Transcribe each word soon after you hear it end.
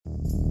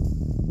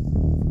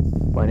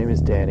My name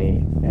is Danny,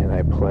 and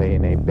I play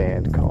in a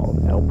band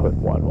called Output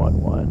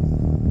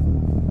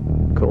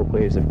 111. Cold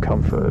Waves of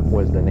Comfort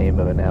was the name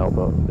of an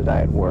album that I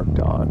had worked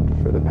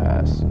on for the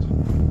past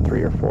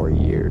 3 or 4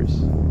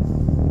 years.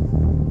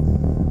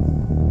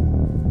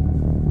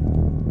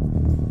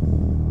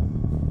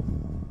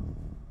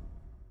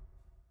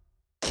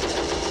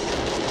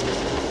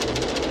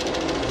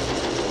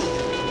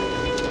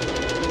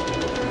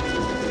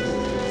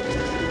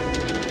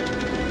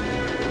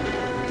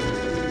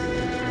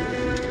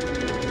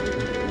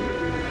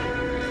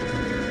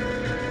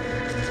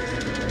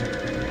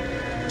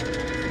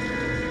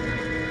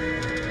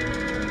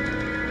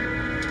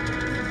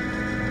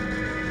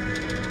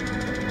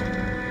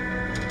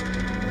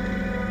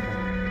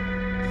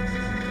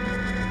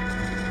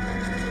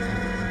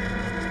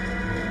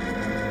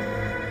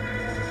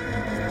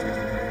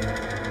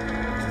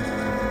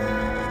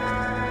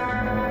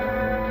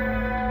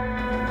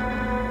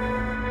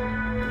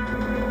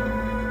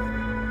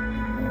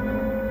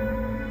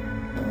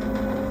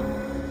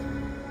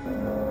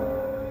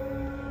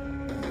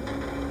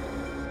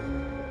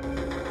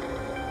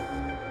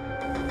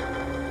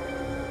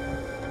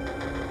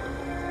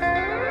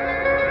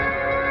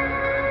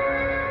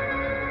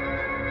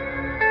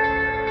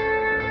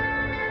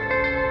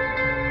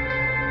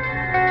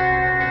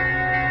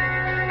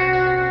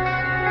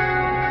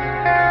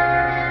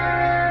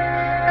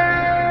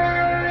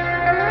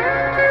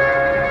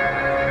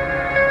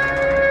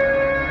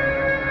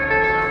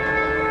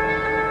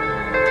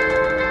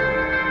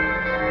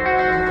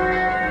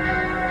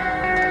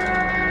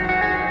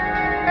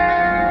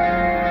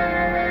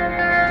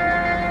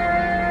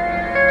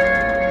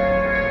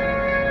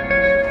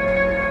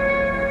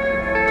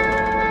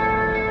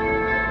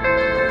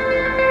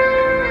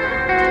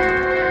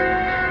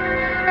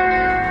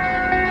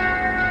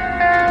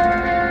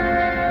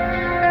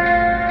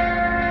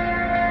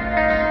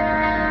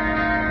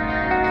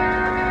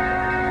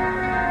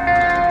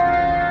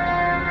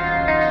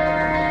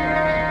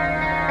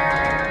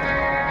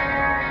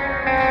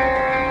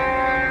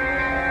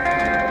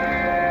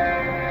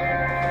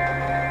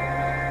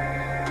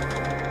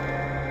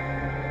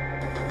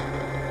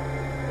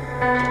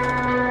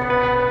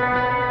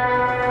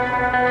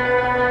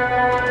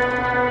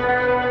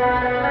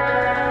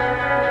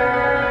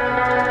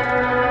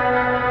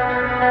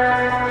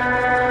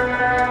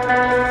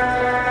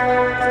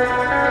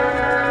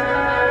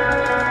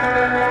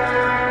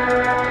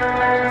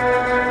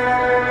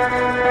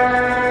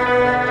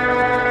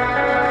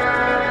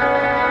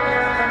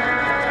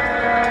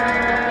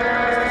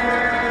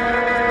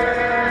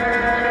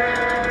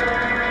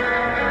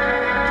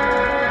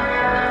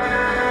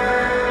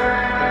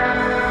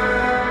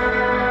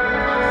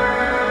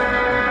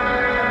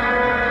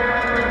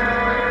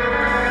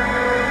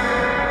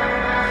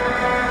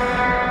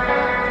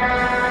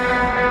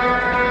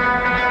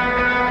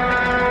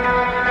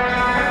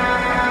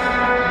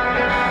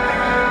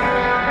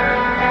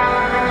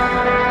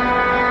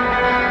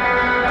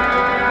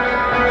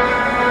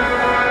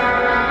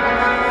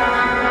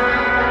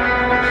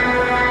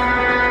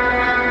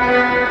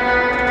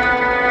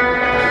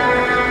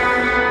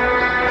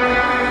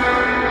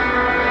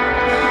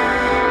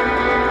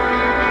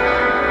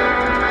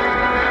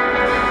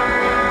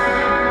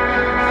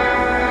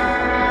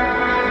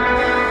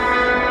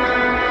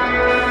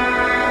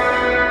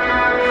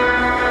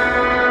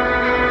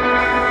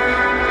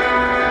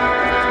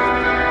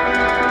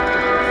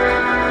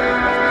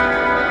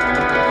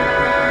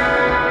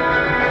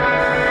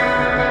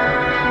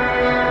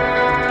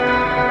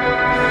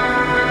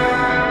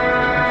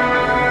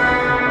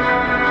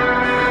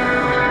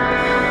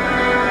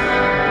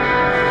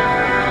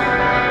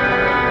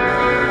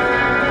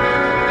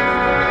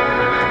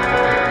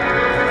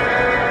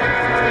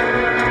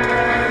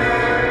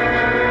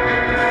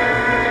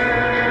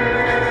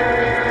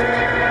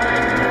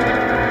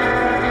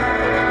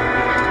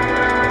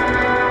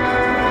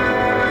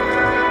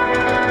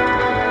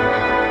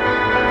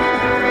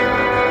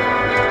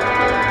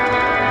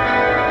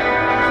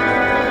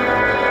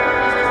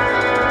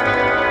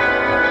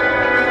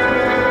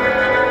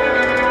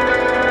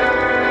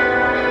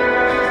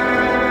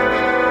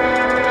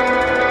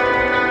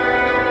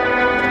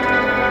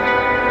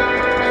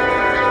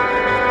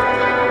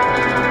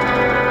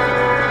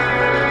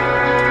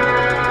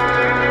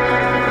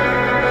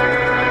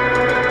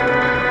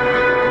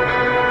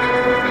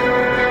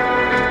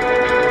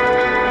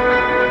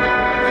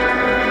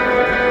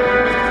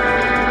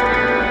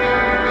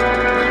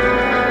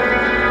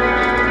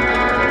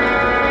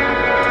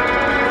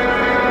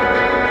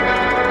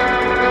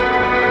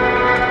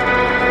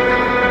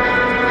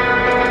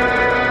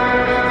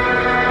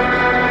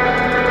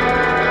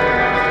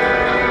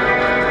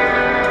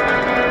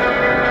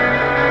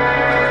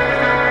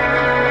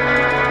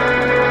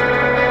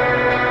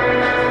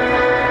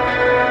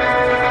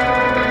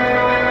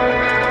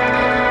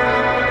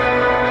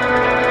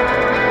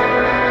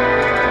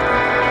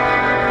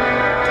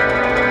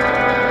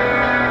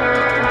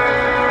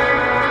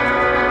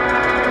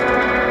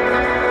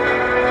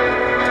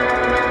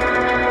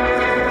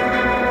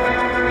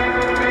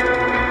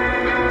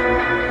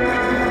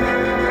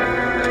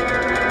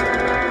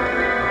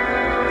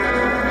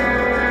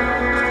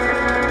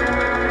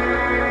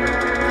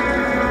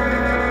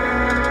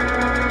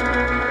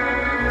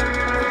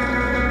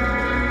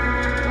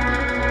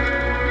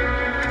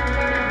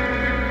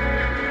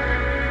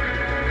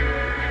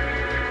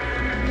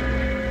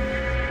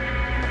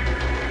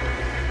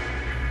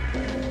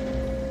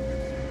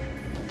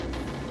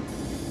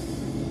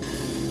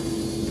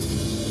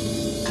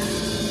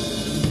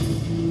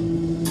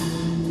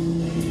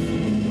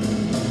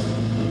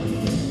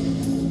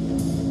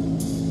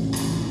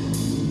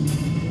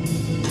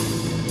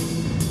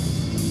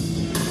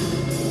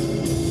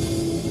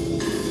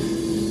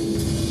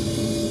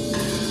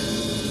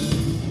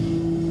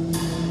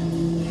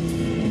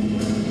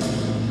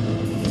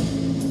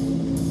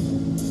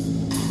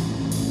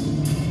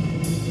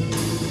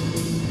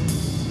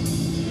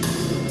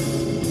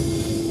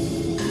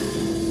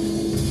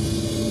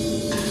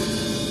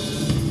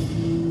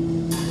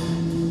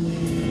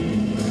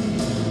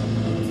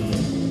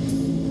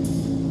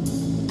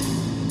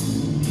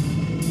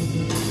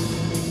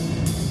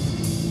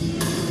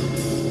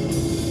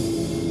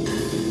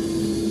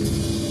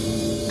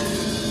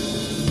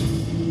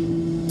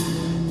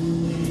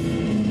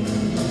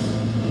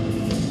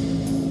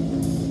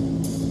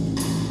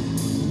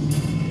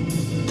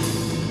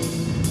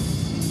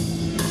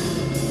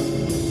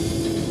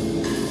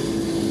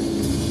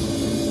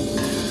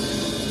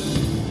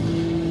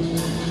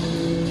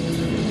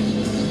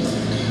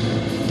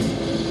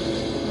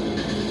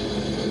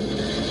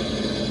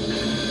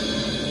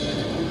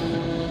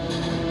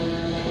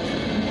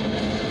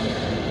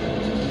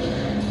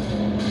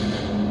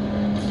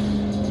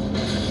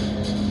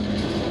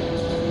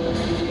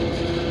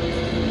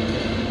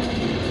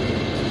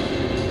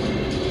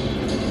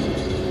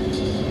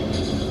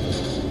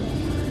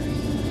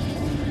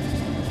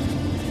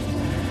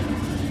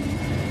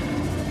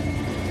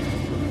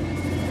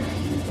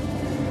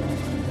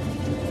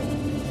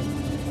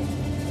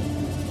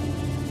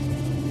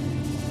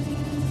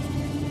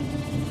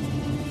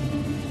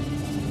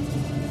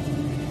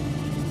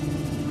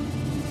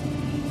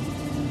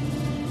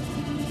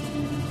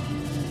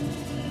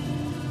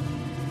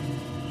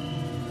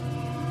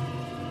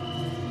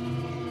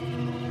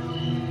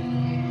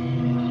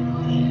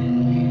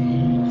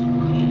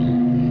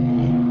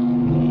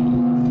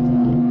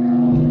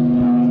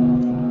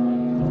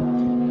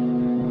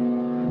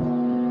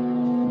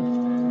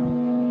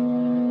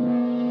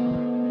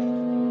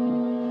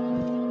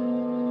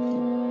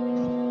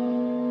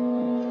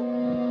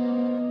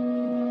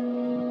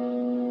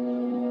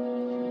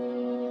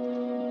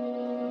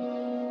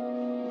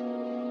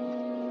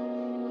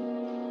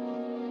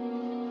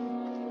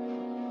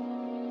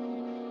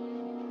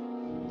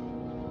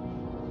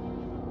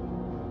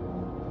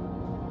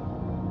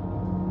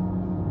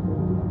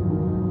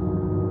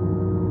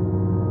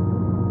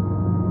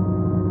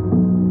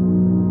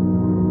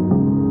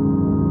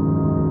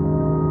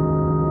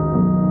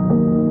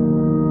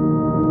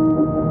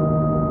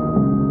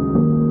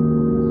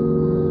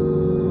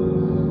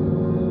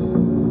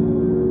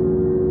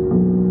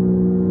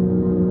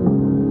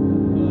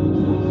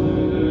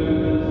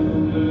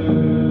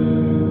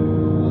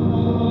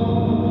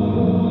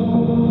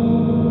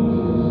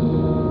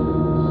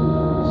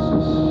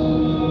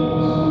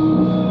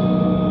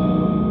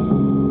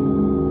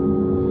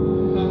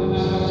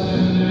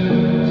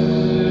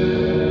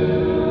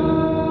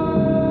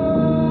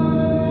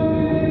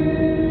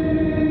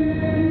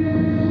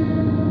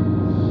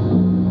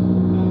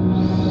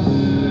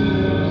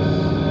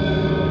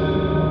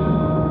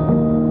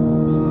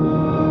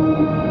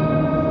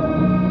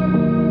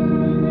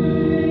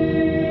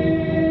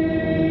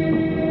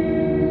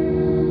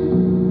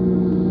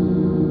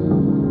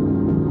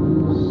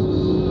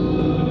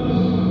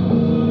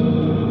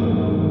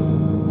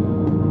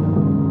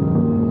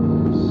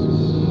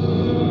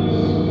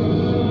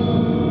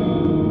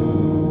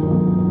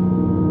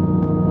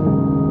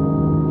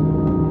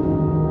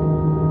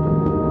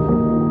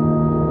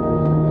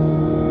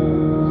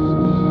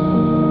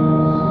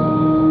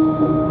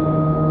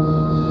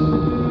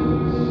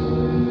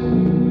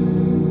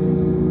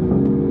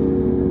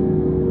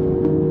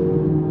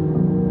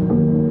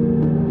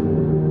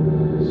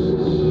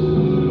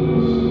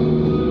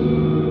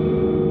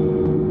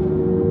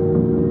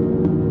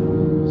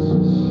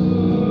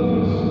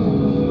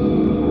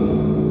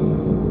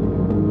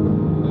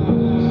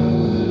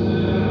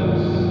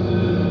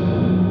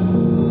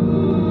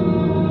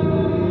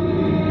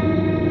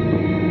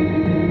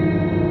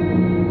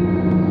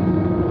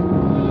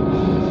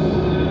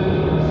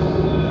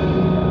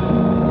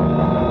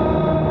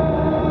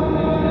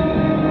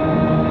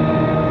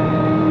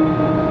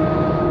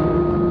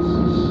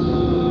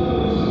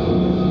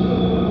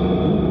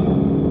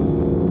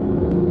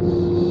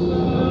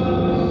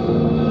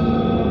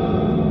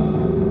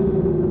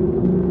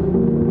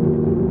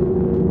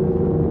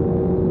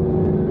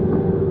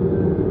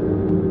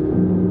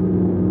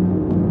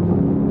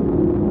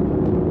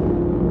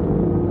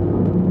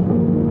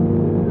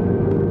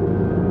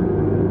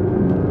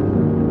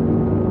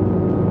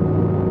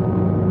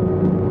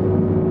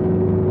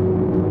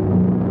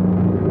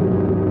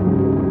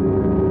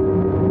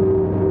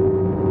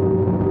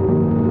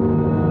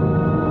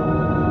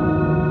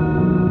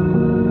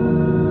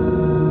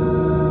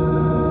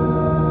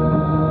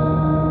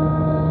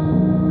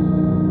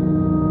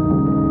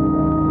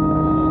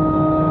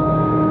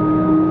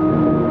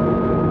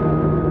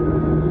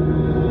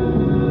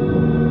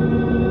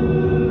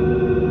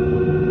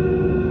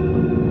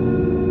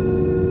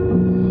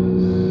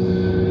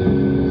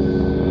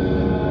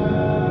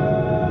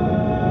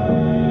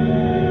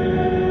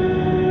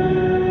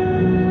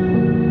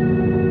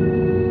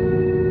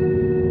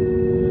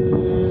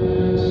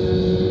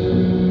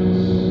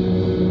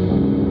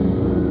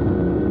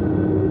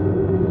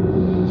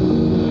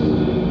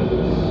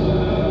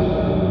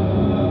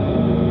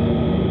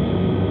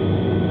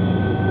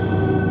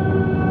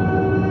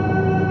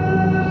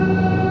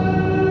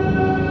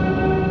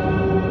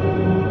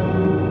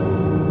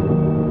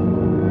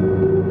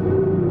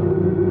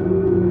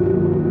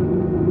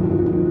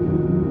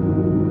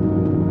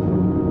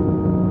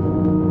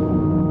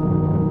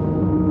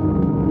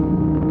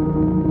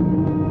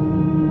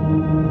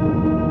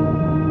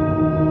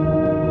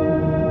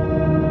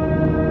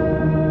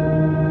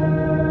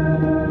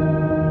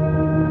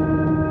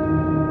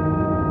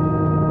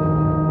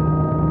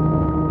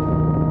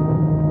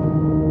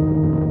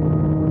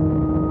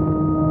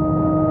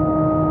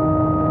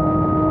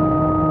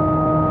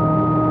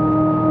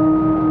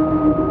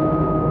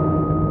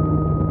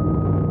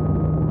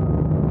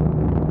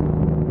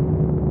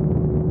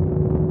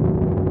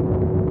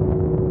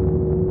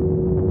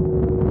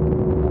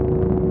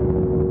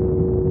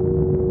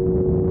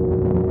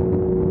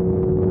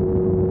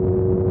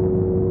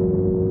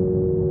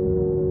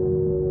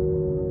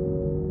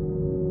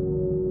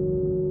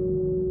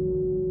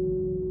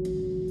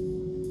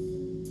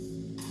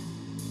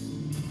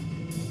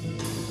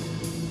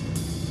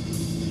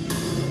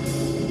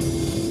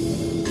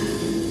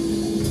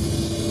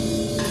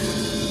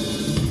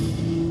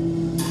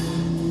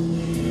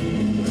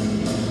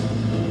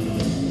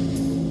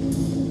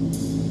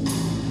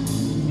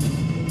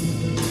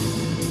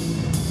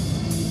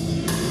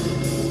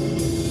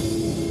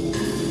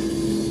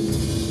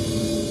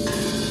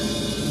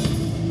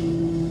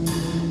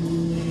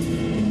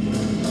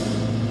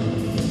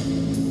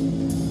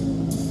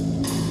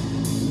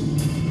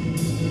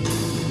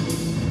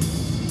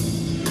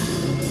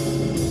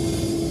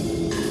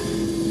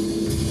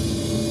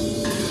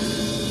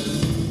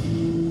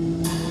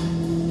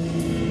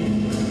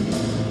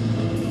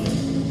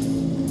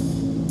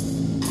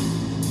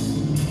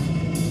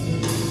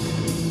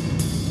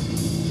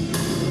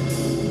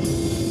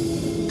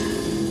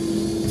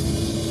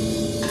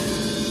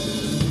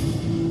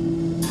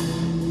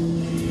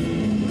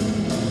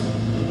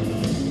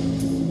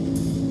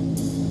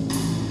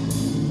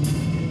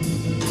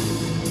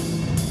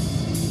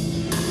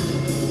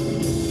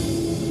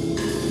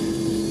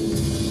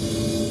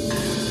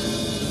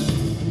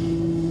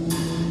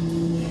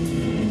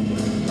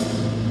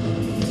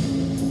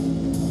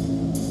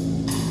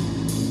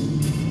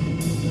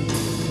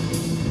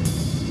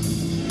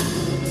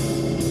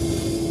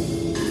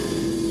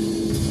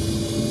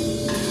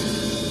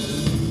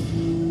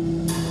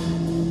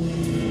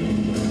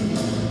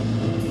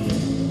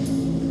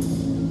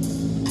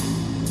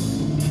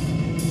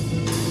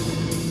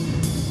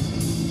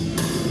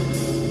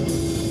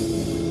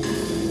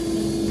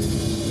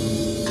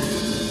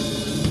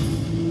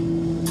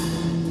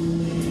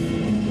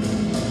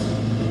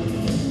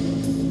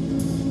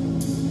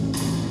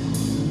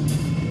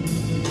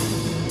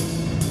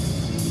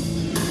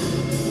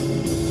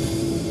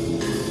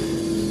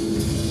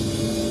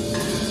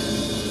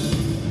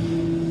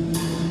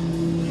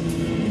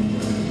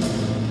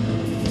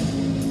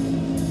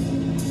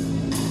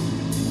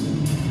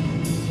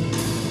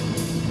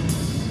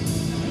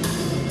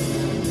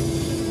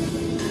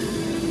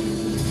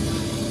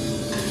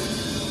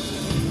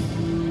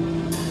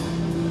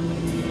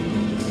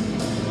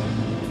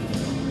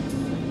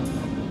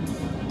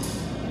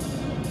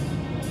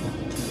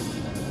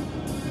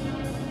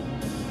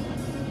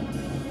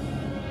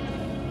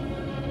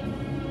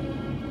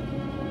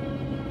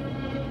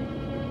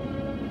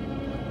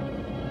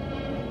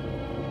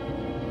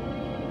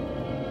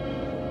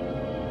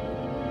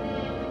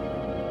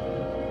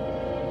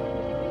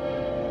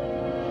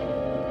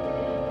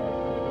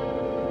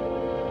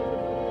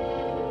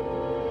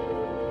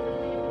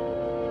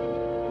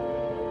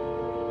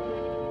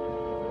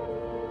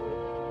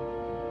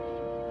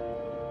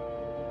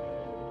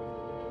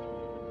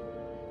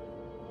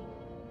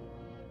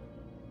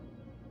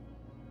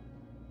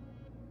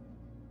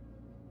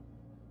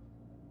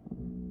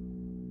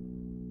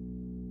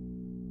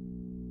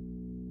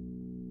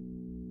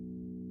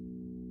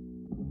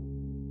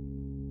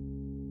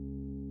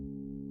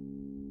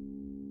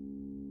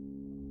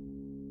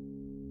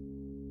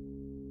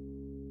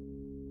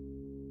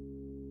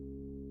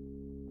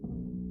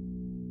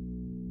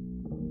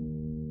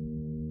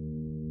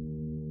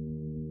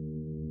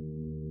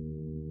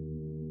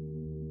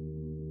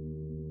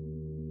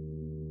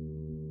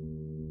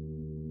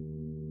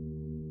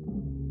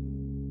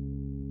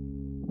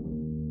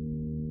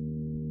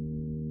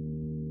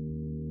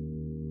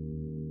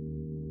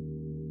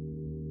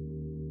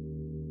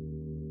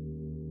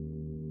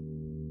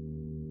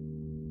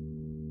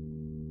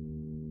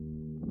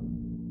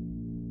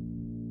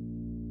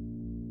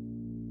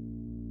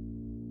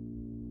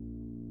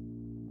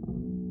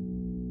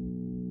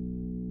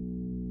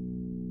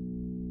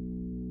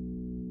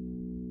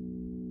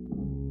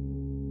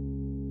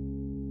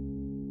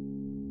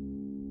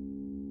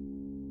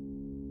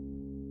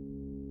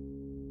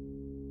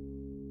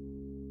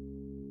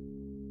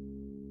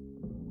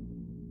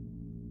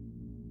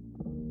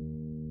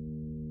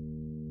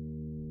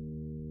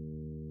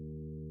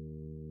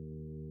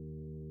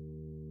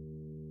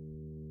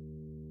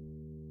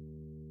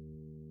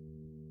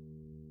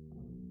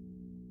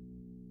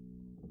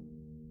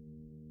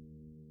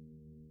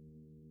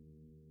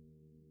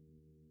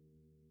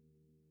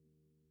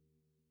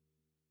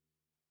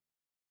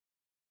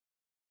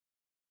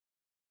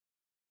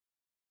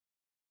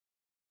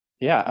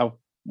 Yeah, I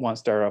want to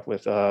start off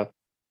with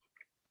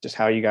just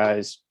how you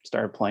guys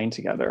started playing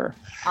together.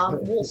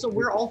 Well, so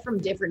we're all from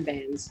different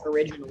bands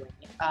originally,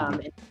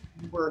 and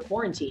we're a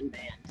quarantine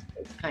band.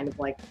 It's kind of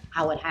like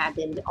how it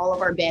happened. All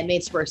of our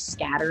bandmates were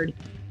scattered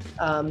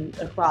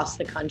across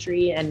the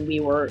country, and we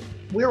were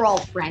all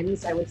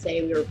friends. I would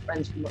say we were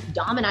friends.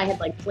 Dom and I had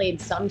like played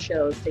some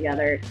shows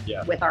together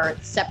with our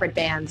separate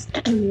bands.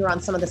 We were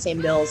on some of the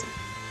same bills.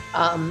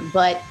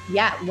 But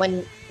yeah,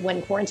 when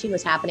quarantine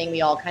was happening, we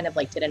all kind of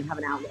like didn't have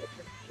an outlet.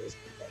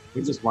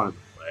 We just wanted to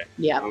play.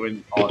 Yeah.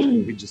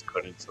 We just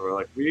couldn't. So we're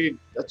like,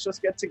 let's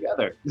just get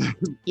together.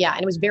 Yeah,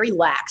 and it was very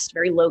laxed,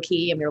 very low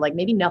key, and we were like,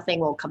 maybe nothing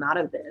will come out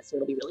of this.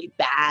 It'll be really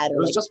bad. It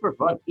was just for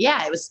fun.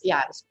 Yeah, it was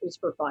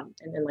for fun.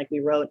 And then like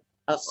we wrote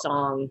a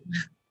song,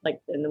 and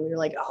then we were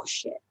like, oh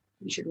shit,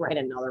 we should write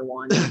another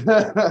one.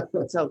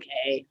 It's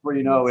okay.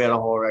 Well, we had a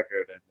whole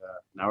record, and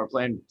now we're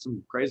playing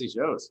some crazy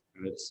shows,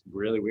 and it's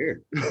really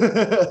weird.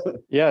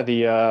 Yeah,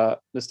 the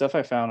stuff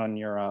I found on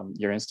your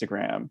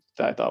Instagram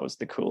that I thought was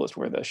the coolest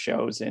were the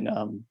shows in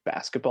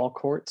basketball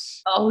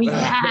courts. Oh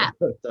yeah.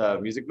 The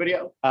music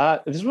video.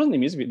 This wasn't the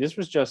music video. This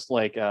was just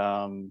like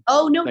oh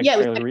no, like yeah,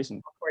 it fairly recent.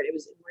 It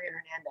was Maria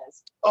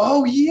Hernandez.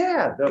 Oh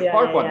yeah, the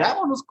park one. That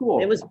one was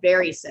cool. It was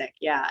very sick.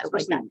 Yeah, I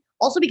like that.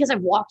 Also because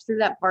I've walked through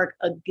that park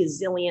a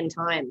gazillion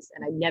times,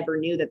 and I never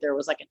knew that there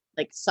was like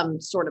some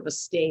sort of a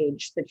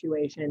stage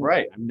situation.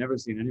 Right. I've never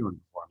seen anyone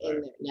perform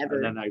there.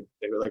 Never. And then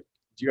they were like,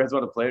 "Do you guys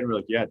want to play?" And we're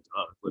like, "Yeah,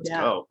 let's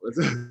go."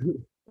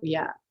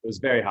 Yeah. It was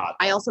very hot.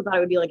 I also thought it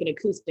would be like an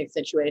acoustic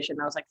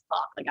situation. I was like,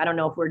 fuck, like, I don't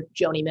know if we're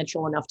Joni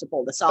Mitchell enough to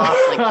pull this off.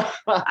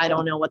 Like, I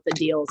don't know what the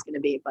deal is going to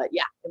be, but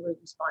yeah, it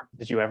was fun.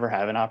 Did you ever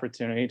have an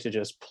opportunity to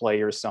just play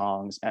your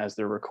songs as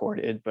they're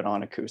recorded, but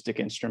on acoustic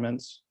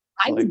instruments?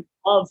 I would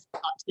love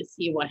to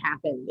see what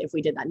happened if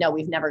we did that. No,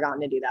 we've never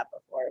gotten to do that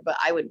before, but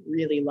I would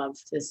really love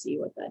to see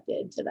what that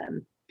did to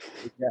them.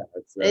 Yeah,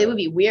 it would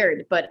be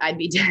weird, but I'd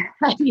be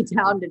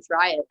down to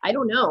try it. I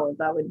don't know if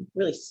that would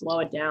really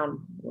slow it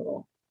down a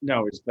little.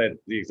 No, we just played it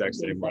the exact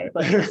same way.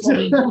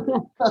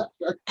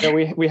 So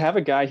we have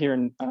a guy here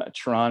in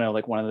Toronto,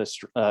 like one of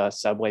the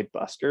subway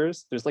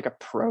busters. There's like a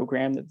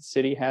program that the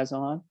city has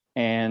on,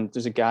 and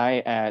there's a guy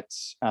at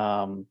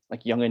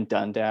like Yonge and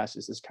Dundas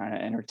is this kind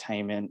of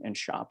entertainment and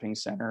shopping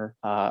center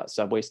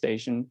subway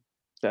station.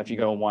 So if you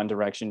go in one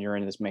direction, you're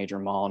in this major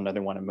mall,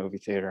 another one a movie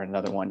theater,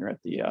 another one you're at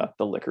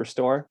the liquor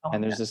store.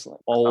 And there's this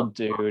old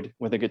dude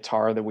with a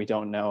guitar that we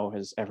don't know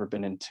has ever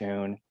been in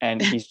tune. And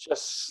he's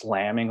just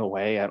slamming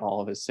away at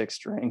all of his 6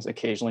 strings,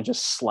 occasionally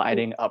just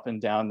sliding up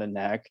and down the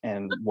neck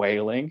and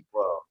wailing.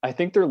 Whoa. I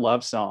think they're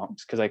love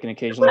songs because I can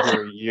occasionally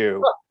hear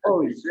you.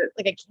 Holy shit.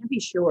 Like, I can't be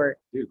sure.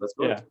 Dude, let's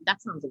go. Yeah.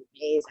 That sounds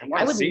amazing.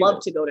 I would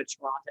love to go to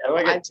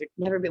Toronto. I've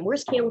never been.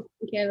 Where's Caleb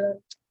from Canada?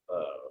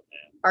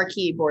 Our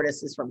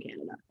keyboardist is from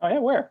Canada. Oh yeah,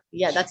 where?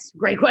 Yeah, that's a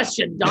great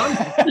question, Don.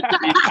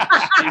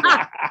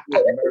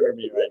 Murder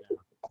me right now.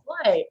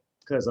 Why?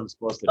 Because I'm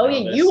supposed to. Oh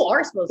yeah, you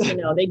are supposed to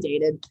know. They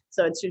dated,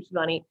 so it's just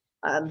funny.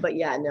 But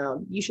yeah,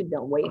 no, you should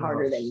know way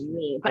harder than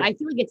me. But I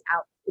feel like it's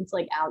out. It's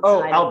like outside.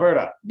 Oh,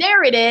 Alberta.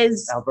 There it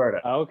is.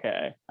 Alberta.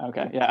 Okay.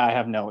 Yeah, I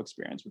have no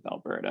experience with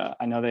Alberta.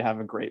 I know they have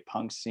a great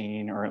punk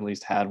scene, or at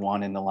least had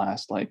one in the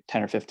last like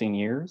 10 or 15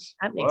 years.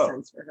 That makes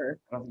sense for her.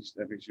 I think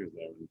she was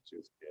there when she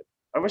was a kid.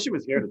 I wish she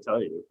was here to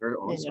tell you her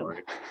own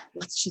story.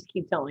 Let's just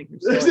keep telling her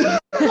story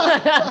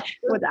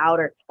without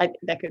her.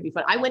 That could be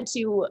fun. I went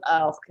to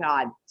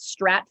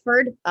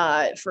Stratford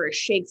for a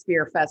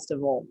Shakespeare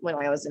festival when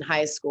I was in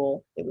high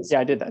school. It was. Yeah,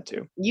 I did that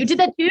too. You did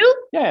that too?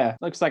 Yeah,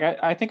 looks like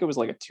I think it was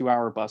like a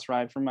 2-hour bus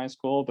ride from my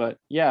school, but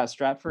yeah,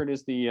 Stratford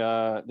is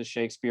the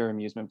Shakespeare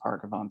Amusement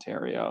Park of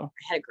Ontario.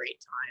 I had a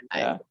great time.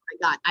 Yeah.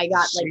 I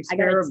got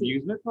Shakespeare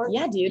Amusement Park.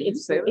 Yeah, dude,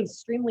 it's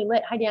extremely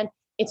lit. Hi, Dan.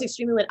 It's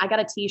extremely lit. I got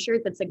a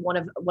T-shirt that's like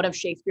one of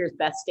Shakespeare's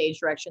best stage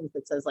directions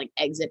that says like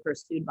 "Exit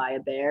pursued by a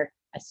bear."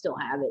 I still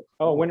have it.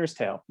 Oh, Winter's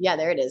Tale. Yeah,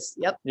 there it is.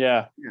 Yep.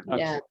 Yeah.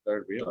 Yeah.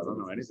 Third wheel. I don't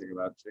know anything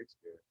about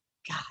Shakespeare.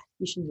 God,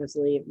 you should just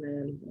leave,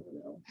 man. I don't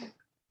know.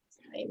 It's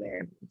a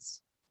nightmare.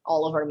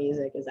 All of our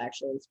music is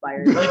actually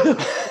inspired by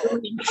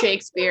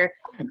Shakespeare.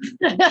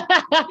 Kidding.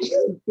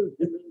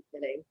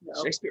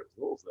 No. Shakespeare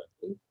rules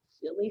then.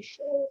 Silly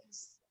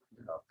shits.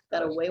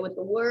 Got away with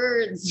the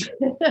words.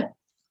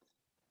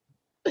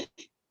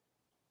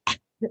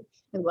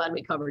 I'm glad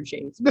we covered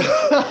Shakespeare.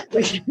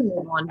 We should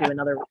move on to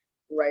another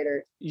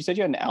writer. You said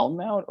you had an album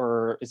out,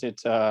 or is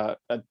it a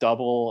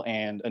double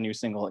and a new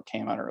single that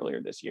came out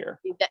earlier this year?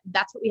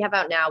 That's what we have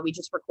out now. We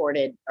just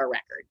recorded a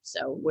record,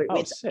 so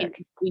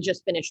we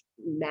just finished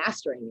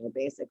mastering it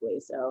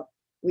basically. So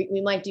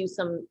we might do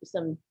some.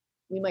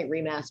 We might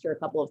remaster a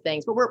couple of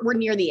things, but we're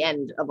near the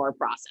end of our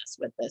process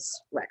with this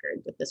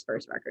record, with this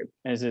first record.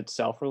 And is it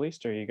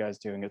self-released, or are you guys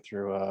doing it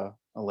through a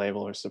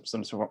label or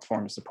some sort of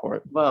form of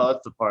support? Well,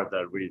 that's the part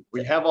that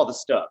we have all the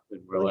stuff,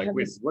 and we're like,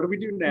 what do we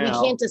do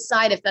now? We can't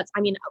decide if that's. I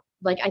mean,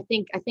 like I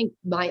think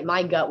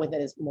my gut with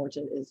it is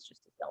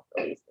just to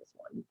self-release this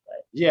one,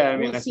 but yeah, I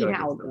mean, we'll see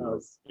how it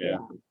goes. Yeah.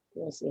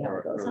 We'll see how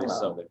it goes.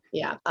 Something.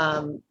 Yeah.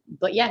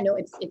 But yeah, no,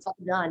 it's all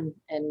done,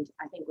 and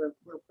I think we're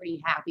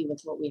pretty happy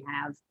with what we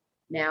have.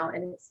 now,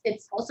 and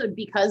it's also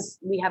because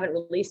we haven't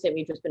released it.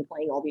 We've just been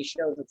playing all these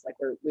shows. It's like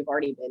we've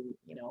already been,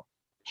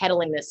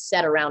 peddling this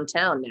set around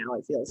town now.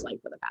 It feels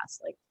like for the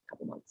past like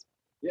couple months.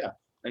 Yeah,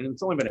 and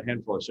it's only been a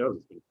handful of shows.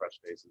 It's been fresh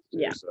faces too.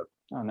 Yeah. So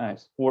Oh,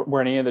 nice.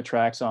 Were any of the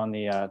tracks on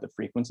the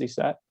Frequency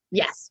set?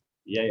 Yes.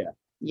 yeah,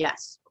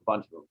 Yes. a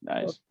bunch of them.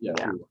 Nice. Yeah.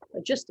 Yeah.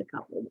 But just a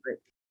couple.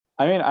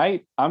 I mean,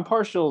 I'm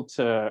partial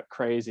to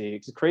Crazy,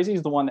 because Crazy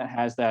is the one that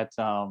has that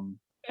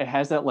it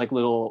has that like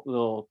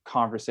little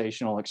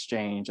conversational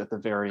exchange at the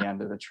very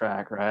end of the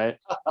track, right?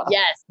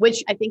 Yes,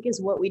 which I think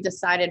is what we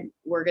decided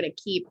we're gonna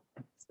keep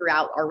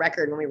throughout our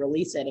record when we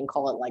release it and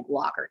call it like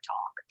Locker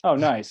Talk. Oh,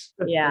 nice.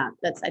 Yeah,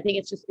 I think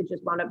it just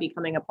wound up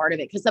becoming a part of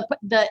it because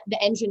the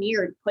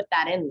engineer put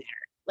that in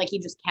there. Like he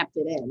just kept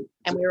it in,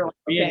 and we were like,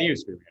 Me and okay. you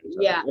screaming at each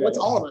other. Yeah, well, it's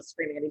all of us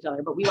screaming at each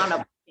other, but we wound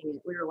up. We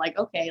were like,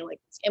 okay, like,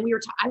 and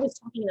I was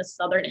talking in a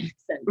Southern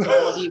accent to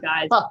all of you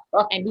guys,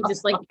 and he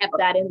just like kept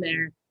that in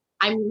there.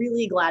 I'm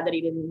really glad that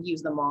he didn't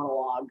use the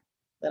monologue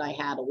that I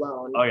had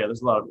alone. Oh yeah,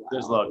 there's a lot of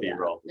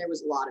B-roll. There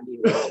was a lot of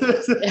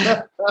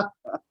B-roll.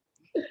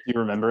 Do you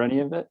remember any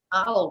of it?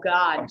 Oh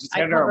God, Just I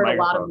hand her a covered a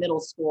lot microphone. of middle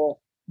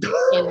school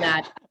in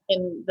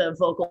the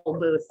vocal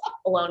booth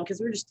alone because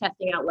we were just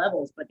testing out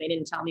levels, but they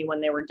didn't tell me when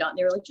they were done.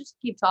 They were like, just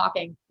keep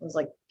talking. It was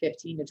like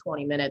 15 to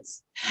 20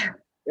 minutes.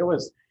 It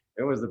was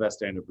the best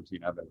stand-up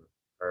routine I've ever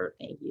heard.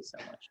 Thank you so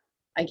much.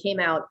 I came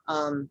out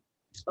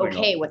Putting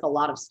okay with a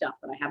lot of stuff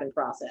that I haven't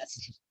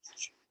processed.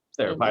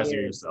 Therapizing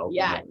years. yourself.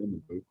 Yeah. In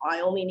the booth.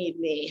 I only need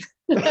me.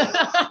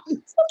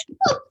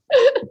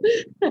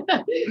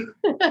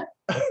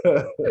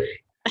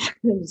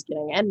 I'm just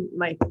kidding. And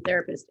my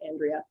therapist,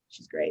 Andrea,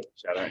 she's great.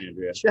 Shout out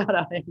Andrea. Shout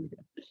out, Andrea.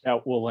 Yeah,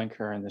 we'll link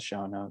her in the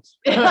show notes.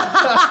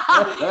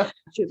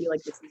 She'll be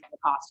like, this is gonna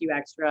cost you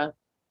extra.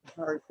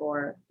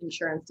 Hardcore.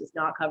 Insurance does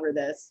not cover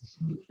this.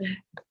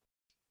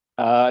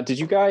 Did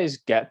you guys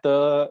get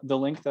the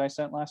link that I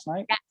sent last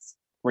night? Yes.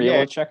 Were you Yeah.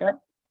 able to check it?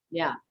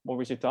 Yeah, What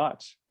was your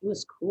thoughts? it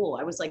was cool.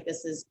 I was like,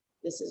 this is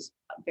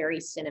very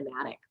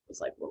cinematic. It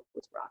was like what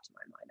was brought to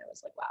my mind. I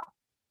was like, wow.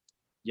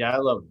 Yeah, I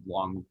love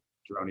long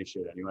droney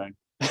shit anyway.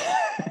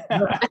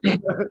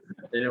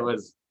 And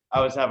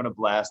I was having a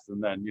blast,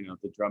 and then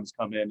the drums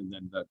come in, and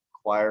then the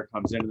choir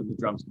comes in, and then the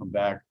drums come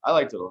back. I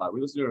liked it a lot.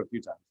 We listened to it a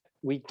few times.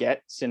 We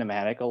get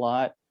cinematic a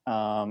lot.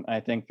 And I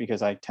think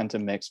because I tend to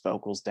mix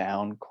vocals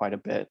down quite a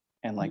bit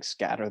and like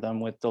scatter them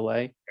with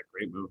delay. A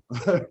great move.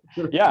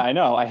 Yeah, I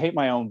know. I hate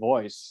my own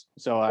voice.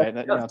 So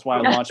that's why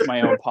I launched my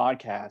own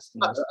podcast.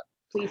 And just-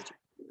 Please.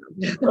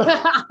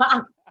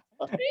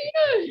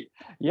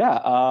 yeah.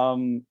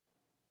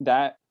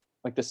 That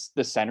like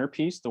the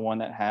centerpiece, the one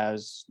that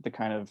has the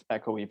kind of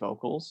echoey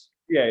vocals,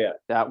 Yeah.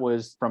 that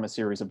was from a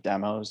series of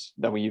demos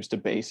that we used to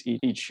base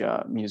each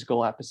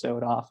musical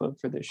episode off of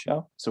for this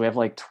show. So we have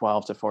like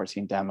 12 to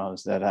 14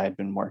 demos that I had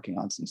been working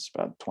on since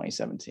about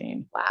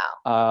 2017.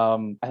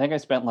 Wow. I think I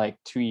spent like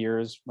 2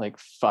 years like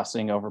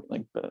fussing over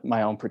like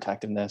my own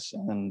protectiveness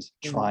and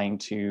trying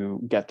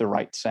to get the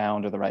right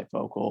sound or the right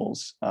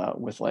vocals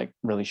with like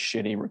really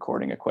shitty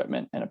recording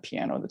equipment and a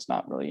piano that's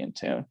not really in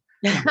tune.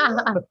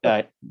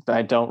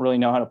 I don't really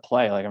know how to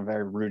play. Like I'm a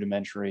very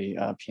rudimentary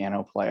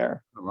piano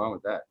player. Nothing wrong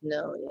with that.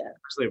 No, yeah.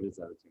 Especially if it's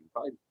out of tune.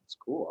 Probably it's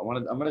cool.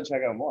 I'm gonna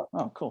check out more.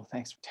 Oh, cool.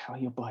 Thanks for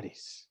telling your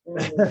buddies.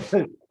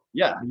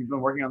 Yeah, you've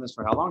been working on this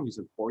for how long? You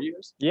said 4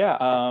 years? Yeah,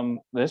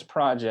 this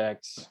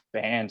project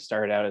band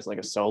started out as like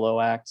a solo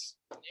act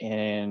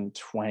in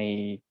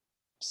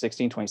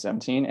 2016,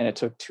 2017, and it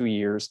took 2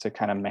 years to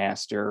kind of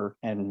master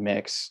and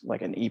mix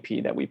like an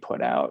EP that we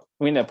put out.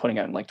 We ended up putting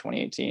out in like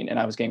 2018, and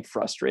I was getting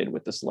frustrated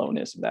with the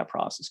slowness of that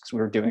process because we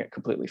were doing it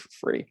completely for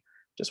free,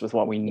 just with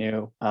what we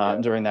knew.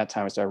 During that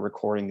time, I started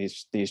recording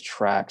these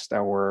tracks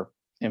that were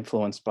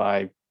influenced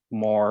by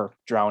more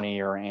drowny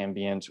or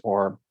ambient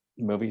or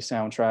movie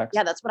soundtracks.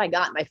 Yeah, that's what I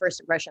got. My first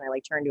impression, I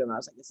like turned to him. I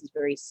was like, this is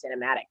very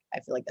cinematic. I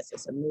feel like this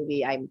is a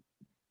movie.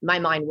 My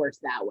mind works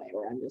that way,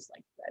 where I'm just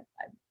like,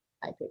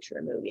 I picture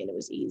a movie, and it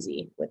was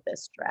easy with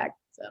this track.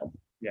 So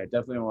Yeah, I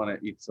definitely want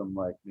to eat some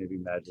like maybe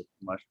magic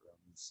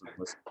mushrooms and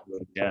listen to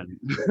it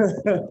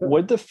again.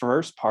 Would the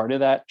first part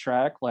of that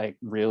track like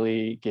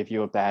really give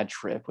you a bad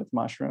trip with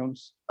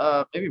mushrooms?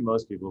 Maybe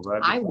most people, but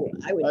I would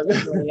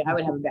definitely, I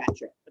would have a bad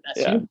trip. But that's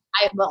Yeah.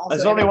 but also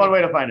there's only one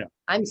way to find out.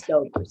 I'm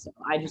sober, so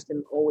I just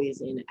am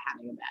always in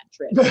having a bad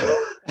trip.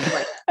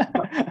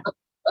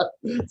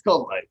 It's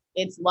called life.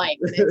 It's like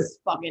it's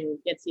fucking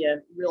gets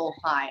you real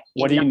high.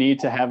 What do you need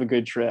to have a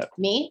good trip?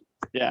 Me?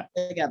 Yeah.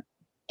 Like a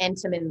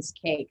Entenmann's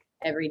cake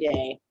every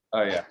day.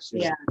 Oh yeah,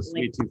 Yeah,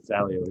 Sweet Tooth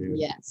Sally over here.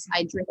 Yes,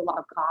 I drink a lot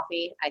of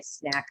coffee. I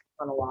snack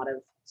on a lot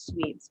of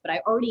sweets, but I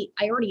already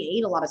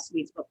ate a lot of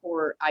sweets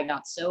before I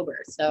got sober,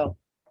 so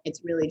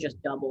it's really just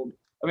doubled.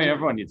 I mean,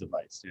 everyone needs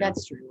advice.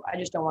 That's true. I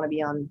just don't want to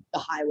be on the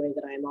highway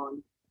that I'm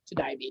on to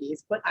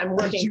diabetes, but I'm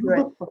working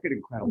through it. Fucking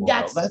incredible.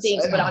 That's the thing,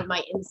 but on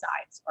my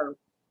insides are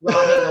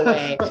rotting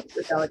away.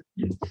 Without,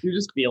 You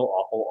just feel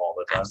awful all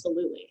the time.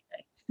 absolutely.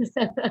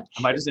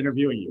 Am I just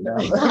interviewing you now?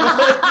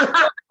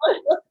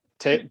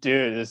 Dude,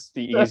 this is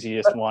the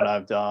easiest one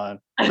I've done.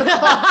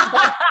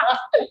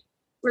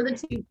 We're the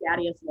two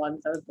chattiest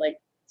ones. I was like,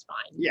 it's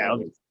fine. Yeah.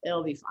 Like,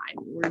 it'll be fine.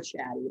 We're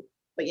chatty.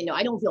 But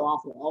I don't feel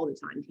awful all the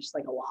time, just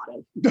like a lot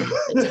of the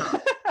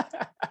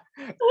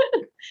time.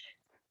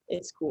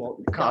 It's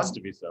cool. Cost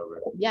to be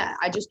sober. Yeah,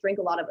 I just drink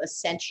a lot of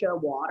Essentia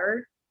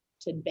water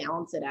to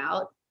balance it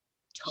out.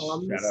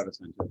 Tums.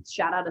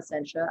 Shout out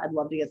Essentia. I'd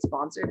love to get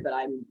sponsored, but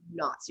I'm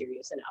not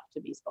serious enough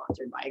to be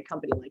sponsored by a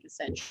company like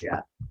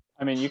Essentia.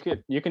 I mean,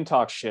 you can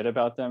talk shit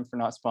about them for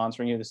not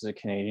sponsoring you. This is a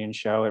Canadian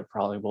show. It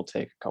probably will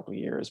take a couple of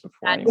years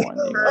before anyone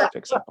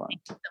picks up on.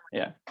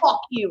 Yeah.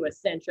 Fuck you,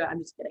 Essentia. I'm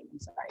just kidding. I'm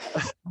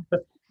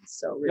sorry.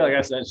 So Yeah, like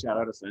I said, shout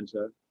out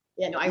Essentia.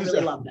 Yeah, no, I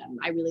really love them.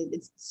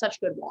 It's such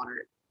good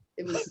water.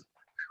 It was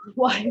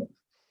why.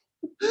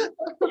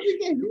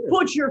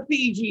 Put your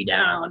Fiji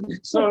down.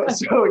 So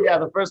yeah,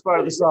 the first part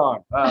of the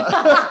song.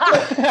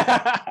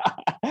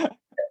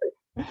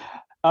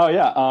 Oh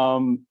yeah.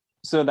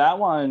 So that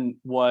one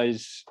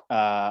was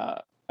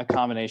a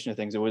combination of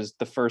things. It was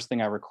the first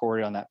thing I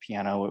recorded on that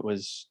piano. It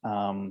was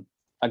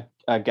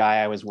a guy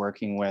I was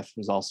working with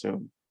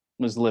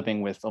was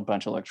living with a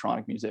bunch of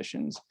electronic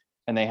musicians,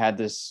 and they had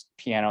this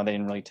piano they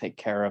didn't really take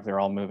care of. They're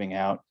all moving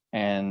out,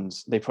 and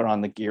they put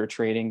on the gear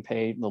trading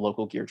page, the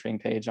local gear trading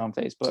page on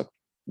Facebook.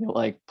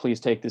 Like, please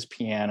take this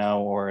piano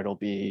or it'll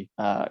be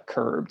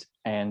curbed.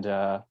 And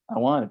I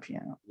wanted a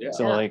piano. Yeah.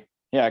 So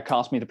it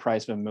cost me the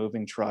price of a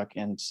moving truck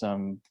and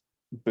some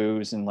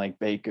booze and like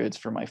baked goods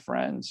for my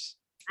friends.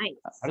 Nice.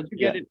 How did you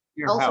get it?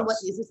 Your Also, house? what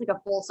is this, like a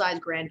full-size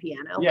grand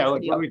piano? Yeah, What's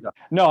like, the what deal? we done?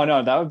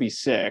 No, that would be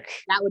sick.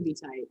 That would be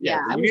tight.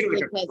 Yeah, I you was need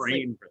really like a pissed.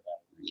 crane for that.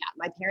 Yeah,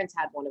 my parents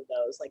had one of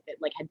those, like that,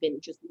 like had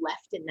been just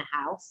left in the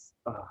house,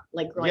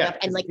 like growing yeah, up,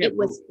 and like yeah, it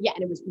was,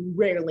 and it was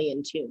rarely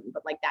in tune,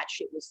 but like that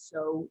shit was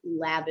so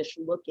lavish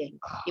looking.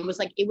 It was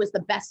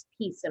the best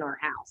piece in our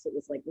house. It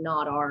was like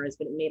not ours,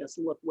 but it made us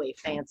look way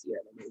fancier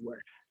than we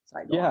were. So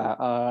I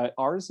don't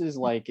ours is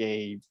like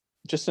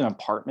just an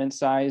apartment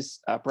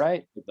size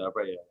upright. With the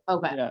upright, yeah.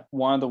 Okay. Yeah,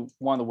 one of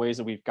the ways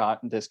that we've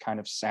gotten this kind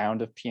of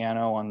sound of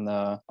piano on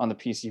the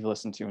piece you've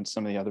listened to and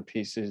some of the other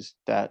pieces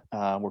that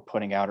we're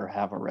putting out or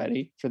have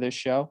already for this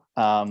show,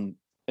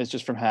 it's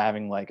just from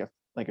having like a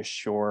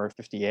Shure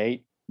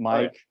 58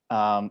 mic, but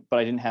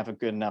I didn't have a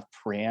good enough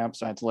preamp,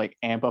 so I had to like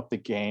amp up the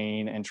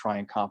gain and try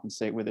and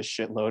compensate with a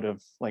shitload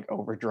of like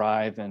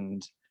overdrive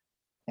and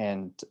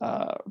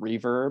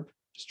reverb.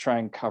 Just try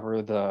and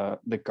cover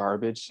the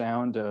garbage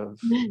sound of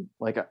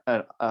like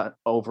a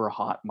over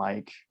hot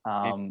mic.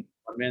 My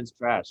man's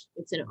trash.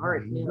 It's an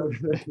art.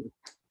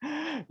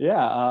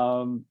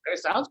 Yeah. It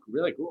sounds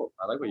really cool.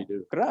 I like what you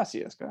do.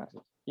 Gracias.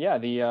 Yeah,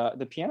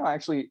 the piano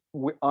actually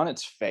on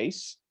its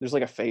face, there's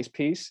like a face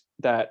piece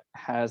that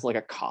has like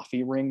a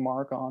coffee ring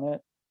mark on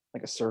it,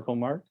 like a circle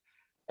mark,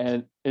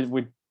 and it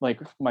would like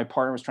my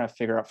partner was trying to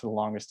figure out for the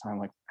longest time,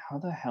 like how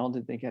the hell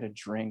did they get a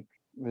drink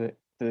with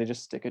Did they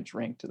just stick a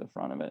drink to the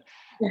front of it?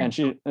 And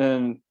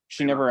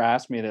she never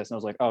asked me this, and I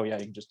was like, oh yeah,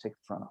 you can just take the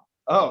front off.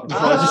 Oh,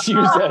 I'll just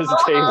use that as a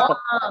table.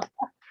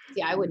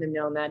 Yeah, I wouldn't have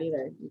known that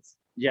either.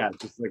 yeah,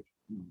 just like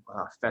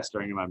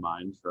festering in my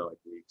mind for like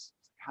weeks.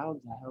 How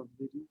the hell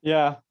did they do?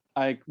 Yeah,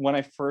 when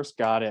I first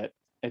got it,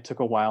 it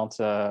took a while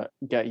to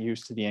get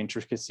used to the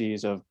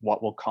intricacies of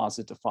what will cause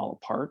it to fall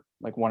apart.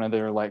 Like one of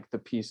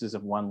the pieces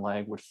of one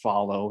leg would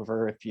fall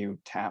over if you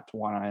tapped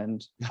one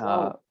end.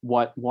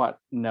 What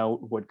note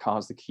would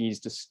cause the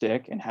keys to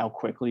stick, and how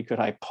quickly could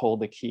I pull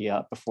the key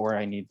up before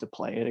I need to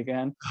play it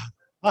again?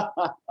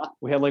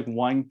 We had like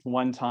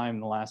one time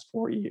in the last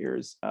 4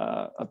 years,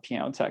 a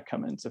piano tech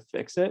come in to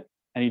fix it,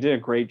 and he did a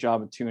great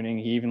job of tuning.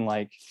 He even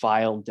like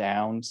filed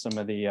down some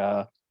of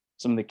the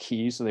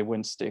keys so they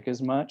wouldn't stick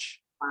as much.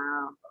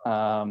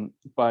 Wow.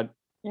 But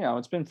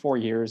it's been 4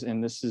 years,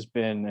 and this has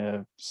been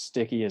a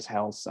sticky as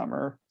hell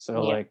summer.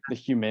 So like the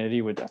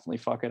humidity would definitely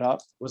fuck it up.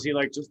 Was he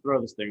like, just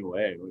throw this thing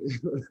away?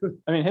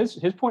 I mean, his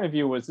point of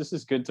view was, this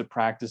is good to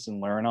practice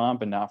and learn on,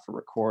 but not for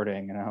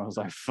recording. And I was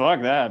like,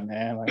 fuck that,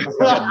 man. Like, I'll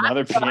get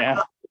another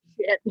piano.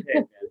 Shit.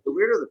 The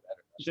weirder the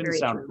better. It shouldn't Very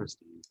sound true.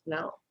 pristine.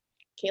 No.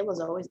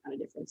 Kayla's always got a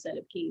different set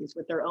of keys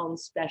with their own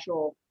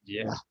special,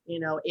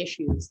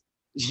 issues.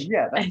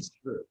 Yeah, that's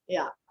true.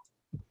 Yeah.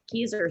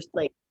 Keys are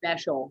like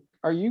special.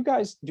 Are you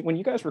guys, when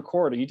you guys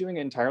record, are you doing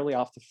it entirely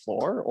off the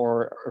floor,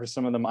 or are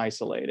some of them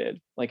isolated,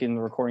 like in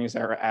the recordings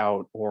that are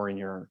out, or in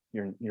your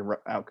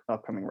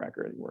upcoming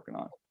record you're working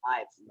on?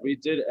 Live. We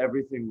did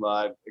everything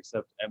live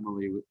except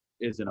Emily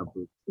is in a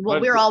booth.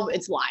 Well,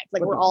 it's live.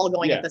 Like we're all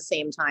going at the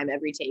same time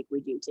every take we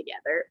do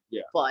together.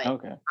 Yeah. But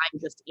okay. I'm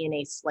just in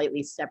a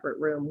slightly separate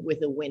room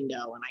with a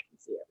window, and I can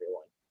see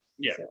everyone.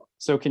 Yeah.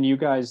 So can you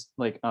guys,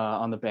 like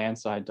on the band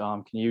side,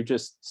 Dom, can you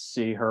just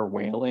see her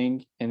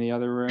wailing in the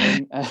other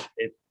room?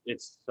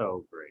 It's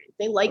so great.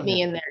 They like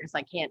me in there because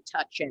I can't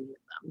touch any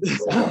of them.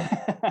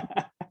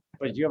 So.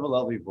 But you have a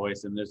lovely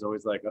voice, and there's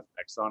always like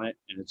effects on it,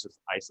 and it's just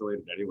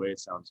isolated anyway. It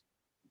sounds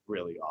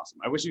really awesome.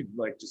 I wish you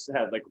like just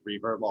had like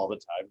reverb all the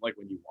time, like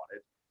when you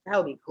wanted. That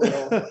would be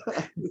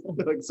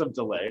cool. Like some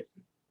delay.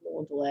 A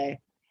little delay.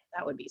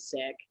 That would be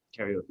sick.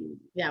 Karaoke. would be-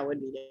 Yeah, it would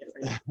be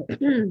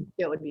different.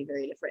 It would be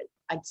very different.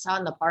 I saw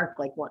in the park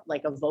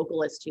like a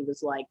vocalist who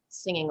was like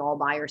singing all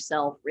by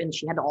herself, and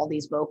she had all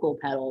these vocal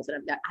pedals.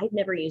 And I've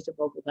never used a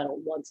vocal pedal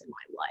once in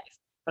my life,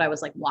 but I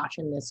was like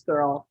watching this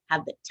girl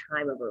have the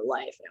time of her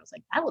life, and I was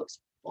like, that looks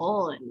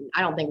fun.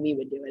 I don't think we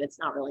would do it. It's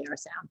not really our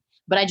sound,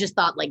 but I just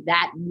thought like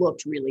that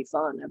looked really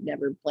fun. I've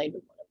never played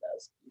with one of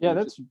those. Yeah,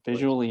 that's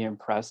visually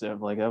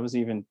impressive. Like that was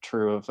even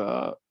true of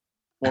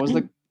what was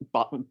the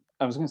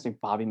I was gonna say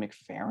Bobby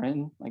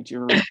McFerrin. Like,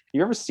 you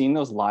ever seen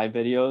those live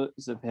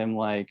videos of him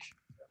like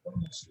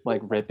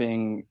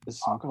ripping this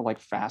song called like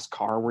Fast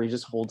Car, where he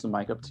just holds the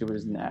mic up to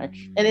his neck?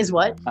 And is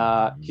what?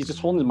 He's just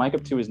holding the mic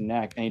up to his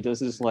neck, and he does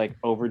this like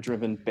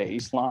overdriven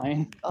bass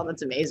line. Oh,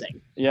 that's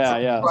amazing.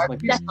 Yeah. Or Like,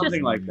 That's something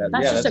just- like that.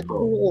 That's Yeah, just that's a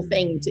cool. cool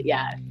thing to,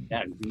 yeah.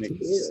 Yeah, you can make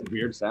Ew.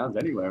 weird sounds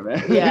anywhere,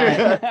 man.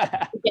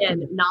 Yeah.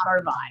 Again, not our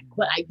vibe,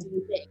 but I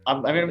do think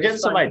I'm getting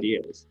It's some funny.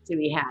 ideas. to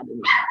be had in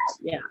that.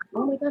 Yeah.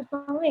 Oh my God.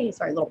 Hi.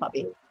 Sorry, little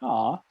puppy.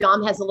 Aw.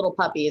 Dom has a little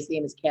puppy. His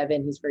name is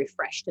Kevin. He's very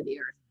fresh to the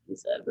earth.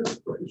 He's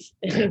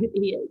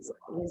he is.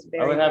 He's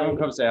very. I would have him very-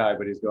 come say hi,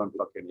 but he's going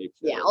fucking ape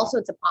shit. Yeah. Also,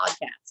 it's a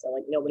podcast, so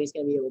like nobody's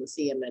gonna be able to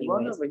see him Well,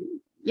 anyways. no, but he-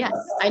 Yes,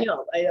 I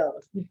know.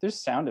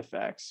 There's sound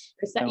effects.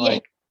 There's that- And, yeah,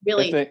 like,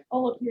 really. if it-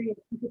 Oh, look here. You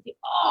can see.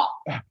 Oh,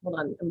 hold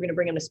on. I'm gonna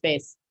bring him to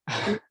space.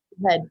 Head.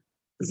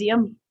 See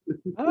him?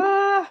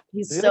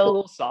 He's is it like a so.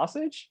 little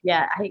sausage?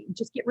 Yeah. I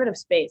just get rid of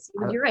space. It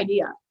was your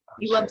idea.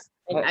 You love.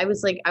 And I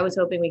was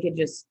hoping we could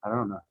just. I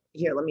don't know.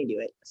 Here, let me do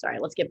it. Sorry.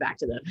 Let's get back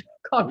to the Yeah,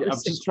 conversation. I'm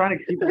just trying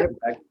to keep it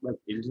back like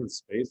into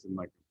space and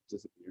like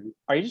disappearing.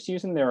 Are you just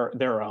using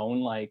their own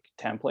like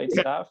template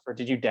stuff, or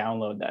did you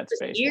download that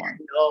space Here? one?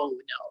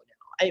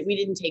 No. We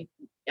didn't take.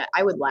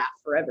 I would laugh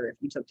forever if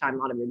you took time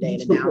out of your day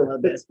to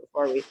download this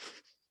before we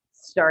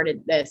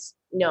started this.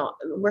 No,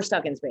 we're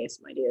stuck in space,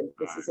 my dude.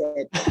 This is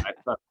it. I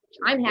thought,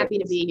 I'm happy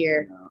to be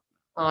here, you know,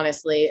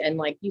 honestly. And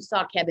like you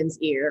saw Kevin's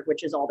ear,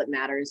 which is all that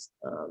matters.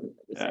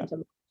 We sent him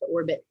to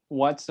orbit.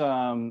 What's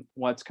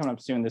coming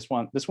up soon? This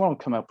one will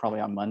come out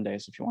probably on Monday.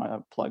 So if you want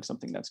to plug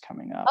something that's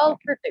coming up. Oh,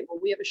 perfect. Well,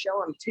 we have a show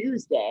on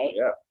Tuesday.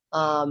 Yeah.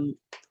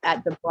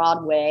 At the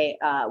Broadway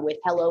with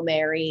Hello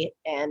Mary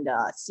and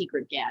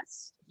Secret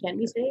Guest. Can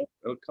we say?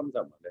 it comes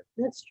out Monday.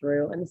 That's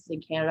true. And this is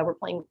in Canada. We're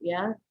playing.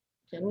 Yeah.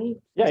 Can we?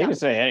 Yeah, you Sounds- can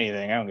say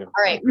anything. I don't give.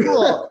 All right.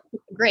 Cool.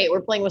 Great. We're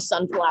playing with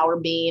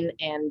Sunflower Bean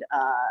and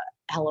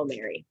Hello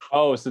Mary.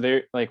 Oh, so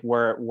they're like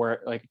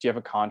where like, do you have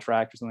a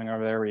contract or something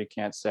over there where you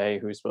can't say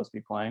who's supposed to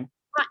be playing?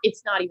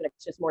 It's not even.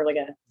 It's just more like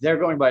a. They're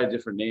going by a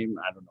different name.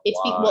 I don't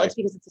know why. It's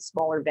because it's a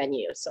smaller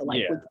venue. So like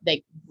Yeah.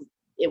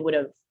 it would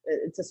have.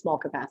 It's a small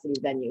capacity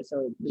venue.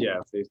 So Yeah,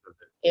 if they said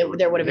that.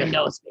 there would have been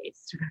no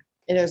space.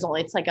 And there's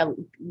only it's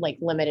like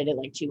limited at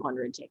like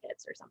 200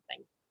 tickets or something.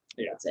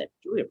 Yeah. That's it.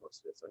 Julia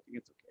posted it, so I think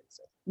it's okay to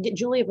say. Did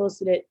Julia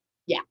posted it?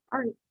 Yeah. All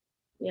right.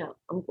 Yeah,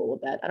 I'm cool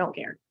with that. I don't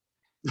care.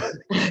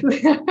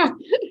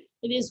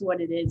 It is what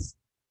it is.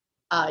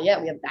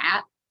 Yeah, we have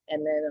that.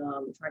 And then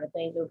I'm trying to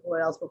think of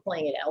what else we're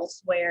playing it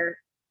elsewhere.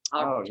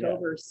 Oh, yeah.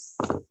 October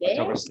 6th.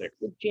 October 6th.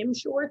 With gym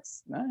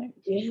shorts. Nice.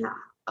 Yeah.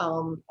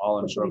 All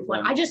in Which would be fun.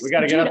 Brooklyn. I just we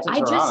gotta get dude, up to I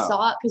Toronto. just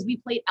saw it because we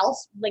played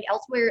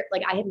elsewhere.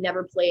 Like I had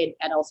never played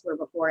at elsewhere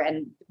before,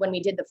 and when we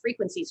did the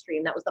frequency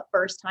stream, that was the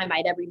first time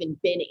I'd ever even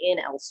been in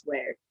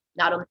elsewhere.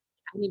 Not only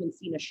I hadn't even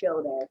seen a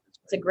show there.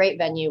 It's a great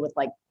venue with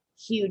like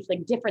huge,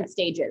 like different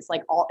stages.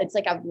 Like it's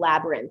like a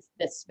labyrinth.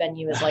 This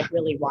venue is like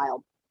really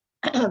wild.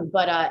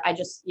 But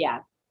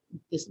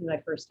this is my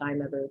first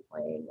time ever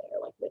playing there,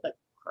 like with a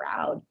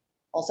crowd.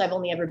 Also, I've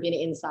only ever been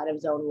inside of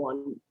Zone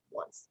 1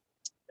 once.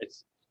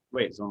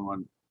 Zone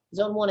 1.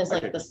 Zone 1 is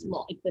Okay. like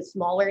the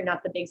smaller,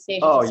 not the big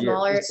stage. Oh, it's yeah,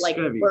 smaller, it's like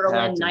gonna be Berlin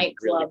packed and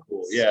nightclub really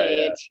cool. Yeah, yeah.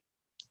 stage.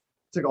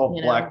 It's like all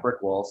You black know.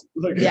 brick walls.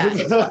 Like- Yeah,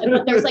 it's fun.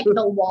 But there's like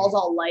the walls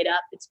all light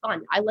up. It's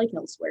fun. I like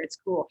elsewhere. It's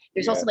cool.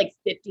 There's also like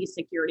 50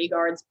 security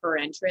guards per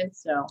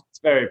entrance. So it's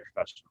very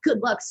professional.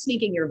 good luck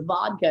sneaking your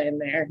vodka in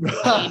there.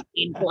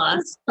 18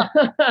 plus.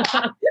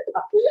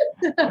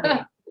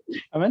 I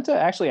meant to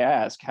actually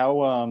ask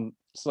how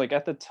so like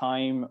at the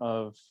time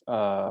of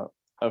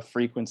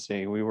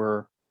frequency, we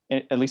were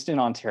at least in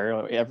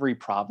Ontario, every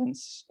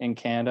province in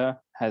Canada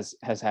has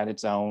had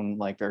its own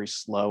like very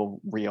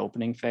slow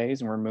reopening phase,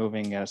 and we're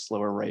moving at a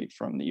slower rate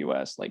from the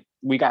US. Like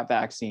we got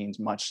vaccines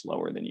much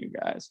slower than you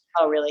guys.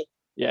 Oh, really?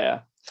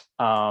 Yeah.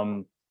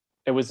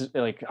 It was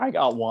like I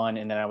got one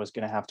and then I was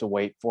gonna have to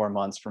wait 4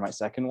 months for my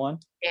second one.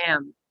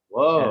 Damn.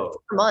 Whoa.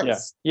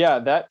 Months. Yeah,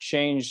 that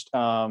changed.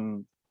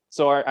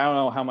 So I don't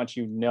know how much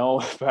you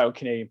know about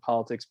Canadian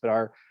politics,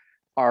 but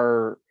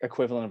our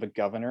equivalent of a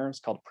governor is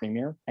called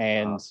premier,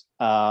 and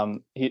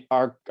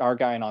our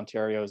guy in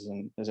Ontario is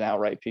an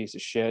outright piece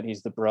of shit.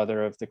 He's the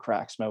brother of the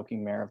crack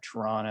smoking mayor of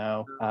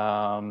Toronto.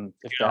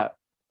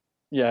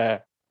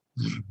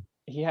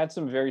 He had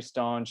some very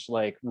staunch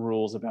like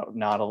rules about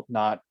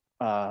not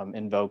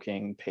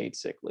invoking paid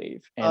sick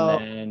leave. And Oh,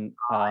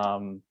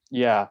 then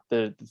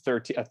the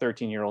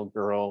 13-year-old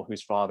girl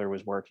whose father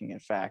was working in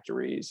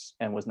factories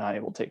and was not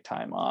able to take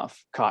time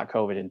off caught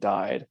COVID and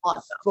died. what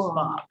the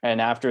fuck? And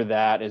after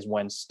that is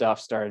when stuff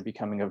started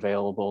becoming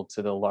available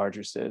to the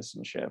larger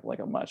citizenship, like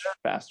a much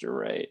faster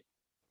rate.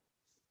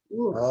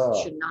 Ooh,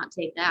 Oh. should not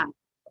take that.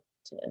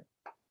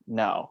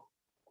 No.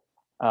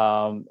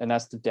 And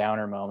that's the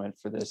downer moment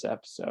for this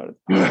episode.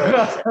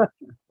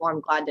 Well,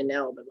 I'm glad to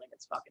know, but like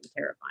it's fucking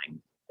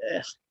terrifying.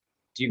 Ugh.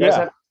 Do you guys Yeah.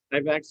 have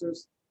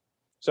anti-vaxxers?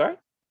 Sorry?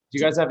 Do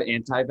you guys have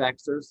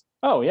anti-vaxxers?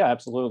 Oh yeah,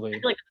 absolutely.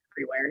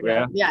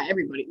 Everywhere. Yeah,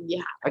 everybody.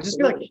 Yeah. I just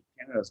feel like absolutely.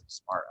 Canada's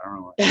smart. I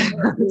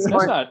don't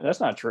know. That's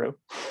not true.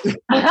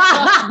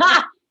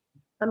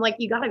 I'm like,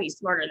 you gotta be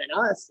smarter than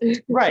us.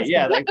 Right.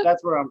 Yeah. Like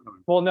that's where I'm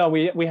coming from. Well, no,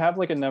 we have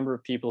like a number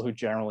of people who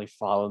generally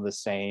follow the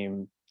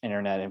same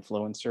internet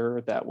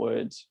influencer that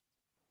would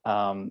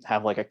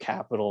have like a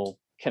capital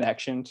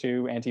connection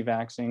to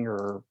anti-vaxxing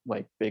or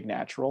like big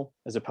natural,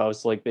 as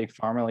opposed to like big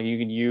pharma. Like you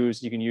can use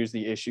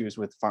the issues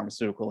with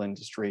pharmaceutical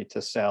industry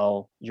to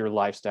sell your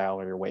lifestyle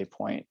or your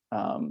waypoint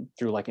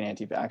through like an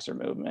anti-vaxxer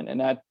movement,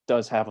 and that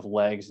does have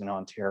legs in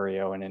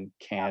Ontario and in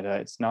Canada.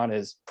 It's not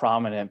as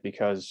prominent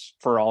because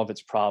for all of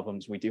its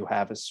problems, we do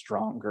have a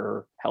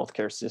stronger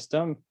healthcare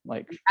system.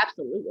 Like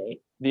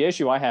Absolutely. the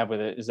issue I have with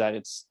it is that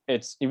it's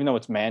even though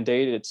it's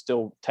mandated, it's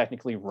still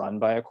technically run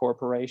by a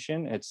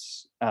corporation.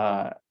 It's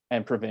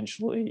and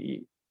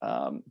provincially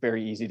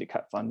very easy to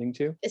cut funding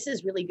to. This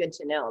is really good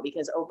to know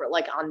because over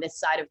like on this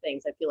side of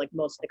things, I feel like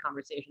most of the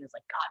conversation is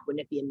like, God, wouldn't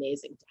it be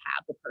amazing to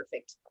have the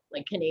perfect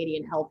like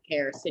Canadian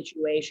healthcare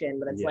situation?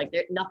 But it's Yeah. like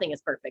nothing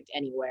is perfect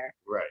anywhere.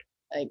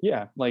 Right.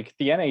 Yeah, like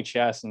the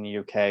NHS in the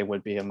UK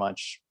would be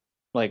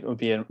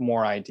a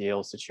more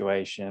ideal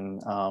situation.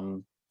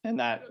 And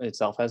that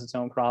itself has its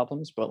own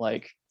problems, but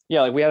like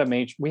like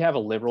we have a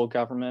liberal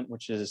government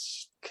which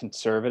is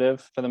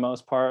conservative for the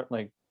most part.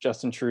 Like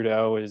Justin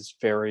Trudeau is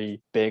very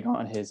big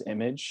on his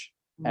image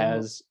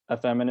as a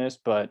feminist,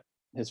 but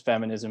his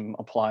feminism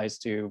applies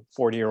to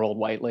 40-year-old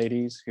white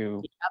ladies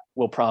who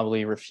will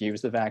probably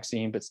refuse the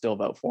vaccine but still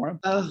vote for him.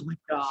 Oh my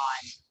God.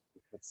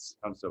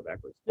 I'm so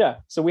backwards. Yeah,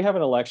 so we have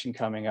an election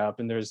coming up,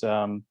 and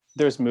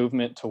there's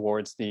movement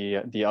towards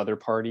the other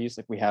parties.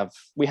 Like we have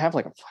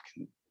like a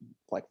fucking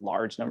like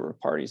large number of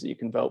parties that you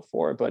can vote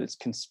for, but it's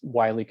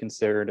widely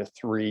considered a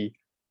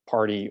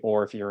 3-party,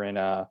 or if you're in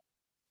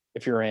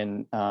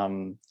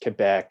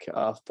Quebec,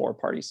 a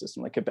 4-party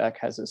system. Like Quebec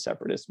has a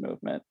separatist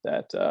movement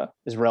that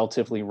is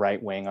relatively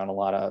right wing on a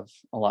lot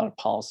of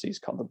policies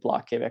called the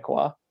Bloc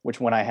Québécois. Which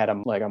when I had a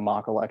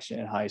mock election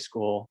in high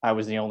school, I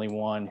was the only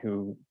one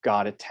who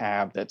got a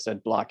tab that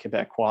said Bloc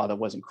Québécois that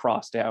wasn't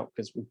crossed out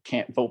because we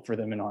can't vote for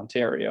them in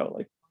Ontario.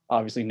 Like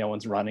obviously no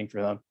one's running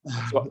for them.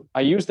 So I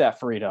used that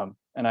freedom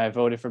and I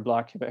voted for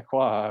Bloc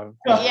Québécois.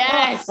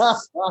 Yes.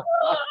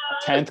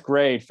 10th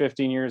grade,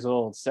 15 years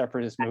old,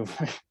 separatist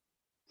movement.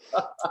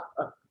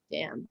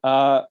 Damn.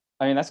 I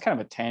mean, that's kind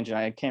of a tangent.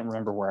 I can't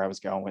remember where I was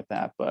going with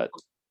that, but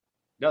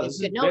No, It's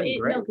this good. is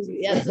great.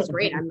 This is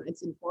great.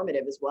 It's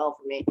informative as well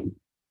for me,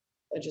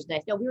 which is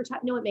nice. No, we were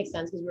talking. No, it makes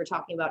sense because we were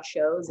talking about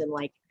shows and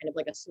like kind of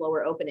like a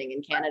slower opening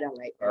in Canada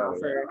right now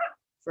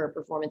for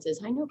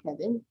performances. I know,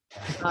 Kevin.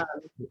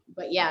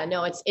 But yeah,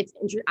 no, it's.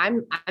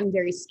 I'm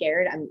very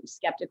scared. I'm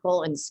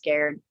skeptical and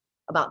scared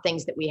about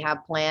things that we have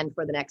planned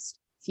for the next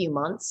few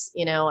months.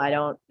 You know, I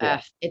don't.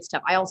 It's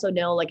tough. I also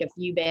know like a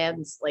few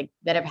bands like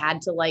that have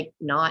had to like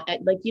not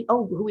like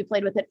who we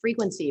played with at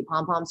Frequency,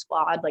 Pom Pom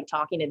Squad. Like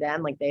talking to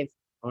them, like they've.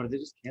 Oh, did they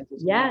just cancel?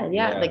 Yeah,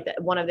 something? like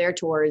one of their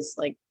tours,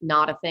 like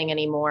not a thing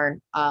anymore.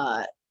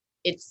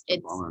 It's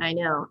bummer. I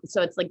know.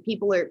 So it's like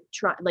people are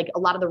trying, like a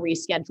lot of the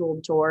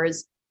rescheduled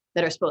tours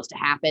that are supposed to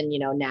happen, you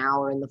know, now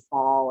or in the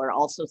fall are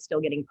also still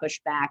getting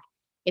pushed back.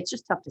 It's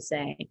just tough to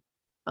say.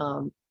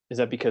 is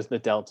that because the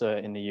Delta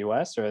in the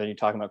US, or are you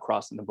talking about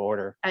crossing the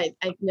border? I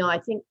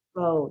think,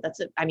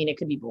 I mean, it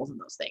could be both of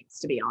those things,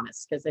 to be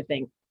honest, because I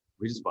think,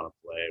 We just want to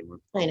play.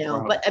 And I know,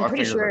 we're- but I'm our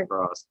pretty fingers are sure,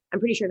 crossed.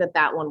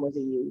 that one was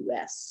a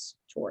US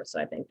tour.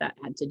 So I think that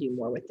had to do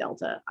more with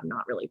Delta. I'm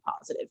not really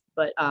positive,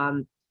 but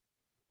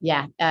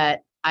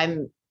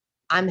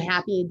I'm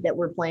happy that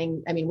we're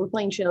playing. I mean, we're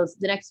playing shows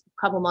the next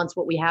couple months.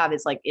 What we have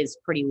is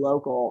pretty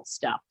local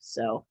stuff.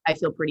 So I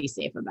feel pretty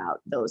safe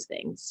about those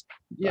things.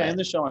 Yeah, But- and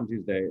the show on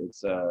Tuesday,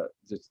 it's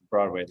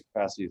Broadway. The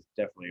capacity is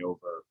definitely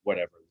over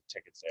whatever the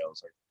ticket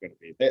sales are going to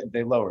be.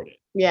 They lowered it.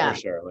 Yeah, For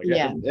sure. Like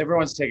Yeah.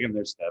 everyone's taking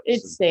their steps.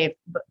 it's safe,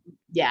 but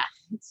yeah,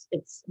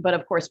 it's. But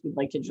of course, we'd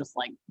like to just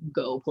like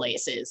go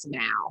places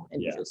now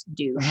and Yeah. just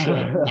do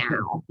shit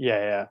now.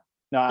 Yeah.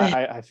 No,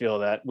 I feel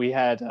that. We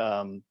had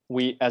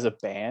we as a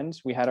band,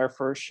 we had our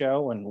first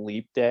show on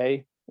Leap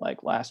Day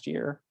like last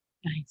year.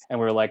 Nice. And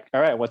we were like,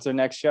 all right, what's our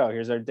next show?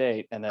 Here's our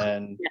date. And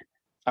then Yeah.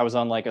 I was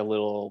on like a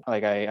little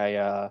like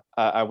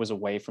I was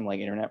away from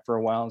like internet for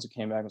a while, and so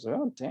came back and was like,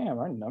 oh damn,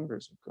 our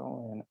numbers are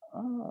going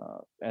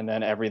up. And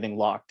then everything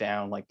locked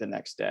down like the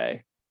next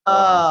day.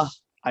 I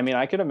mean,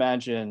 I could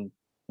imagine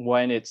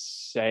when it's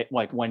safe,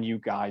 like when you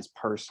guys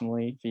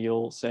personally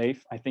feel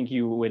safe, I think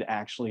you would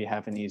actually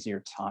have an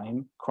easier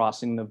time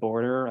crossing the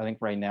border. I think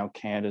right now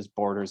Canada's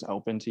border is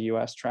open to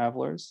US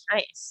travelers.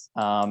 Nice.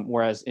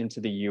 Whereas into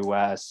the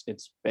US,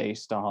 it's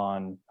based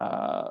on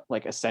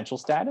like essential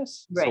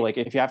status. Right. So like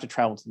if you have to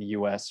travel to the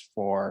US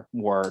for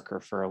work or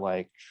for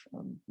like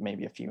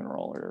maybe a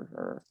funeral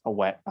or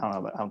I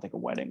don't think a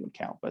wedding would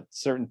count, but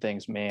certain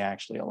things may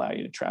actually allow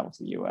you to travel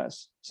to the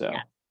US. So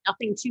Yeah.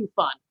 Nothing too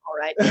fun, all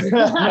right?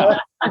 no,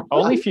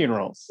 only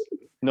funerals,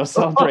 no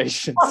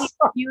celebrations.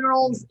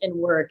 Funerals and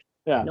work.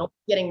 Yeah. No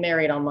getting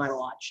married on my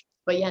watch.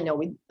 But yeah,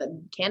 no,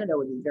 Canada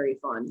would be very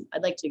fun.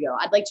 I'd like to go.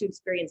 I'd like to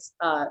experience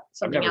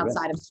something never been.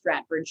 outside of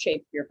Stratford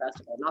Shakespeare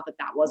Festival. Not that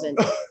that wasn't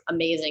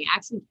amazing.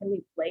 Actually, can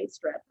we play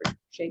Stratford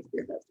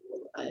Shakespeare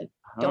Festival? I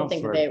don't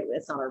think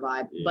it's not our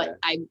vibe, but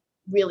I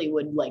really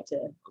would like to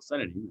I'll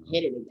send an email.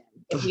 hit it again.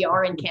 If we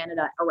are in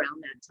Canada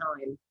around that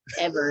time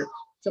ever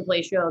to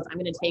play shows, I'm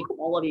going to take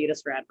all of you to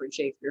Stratford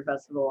Shakespeare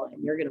Festival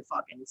and you're going to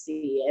fucking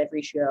see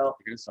every show.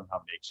 You're gonna somehow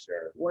make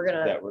sure We're going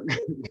to, that we're.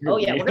 oh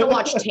yeah, we're going to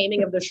watch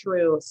Taming of the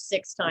Shrew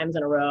 6 times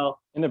in a row.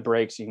 In the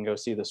breaks, you can go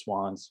see the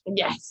swans.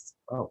 Yes.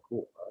 Oh,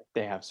 cool.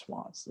 They have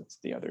swans. It's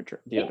the other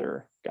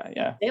guy.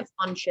 Yeah. They have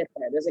fun shit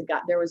there. There's a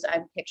guy, I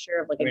have a picture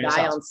of like a I mean, it guy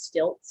sounds- on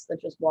stilts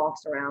that just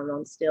walks around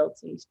on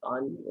stilts and he's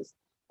fun. It's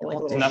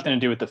nothing to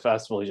do with the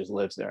festival. He just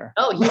lives there.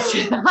 Oh,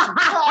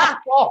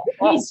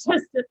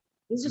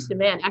 he's just a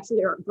man. Actually,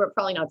 they're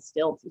probably not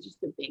stilts. He's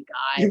just a big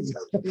guy.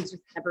 He's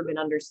just never been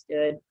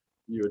understood.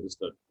 You were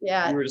just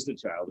a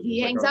child.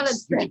 He hangs out at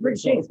Stratford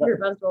Shakespeare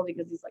Festival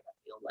because he's like, I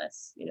feel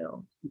less,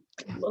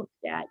 looked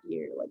at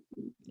here. Like,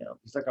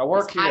 He's like, I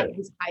work here.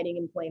 He's hiding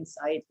in plain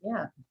sight.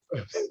 Yeah.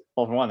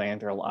 Well, for one thing,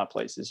 there are a lot of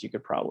places you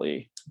could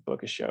probably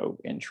book a show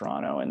in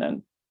Toronto, and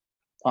then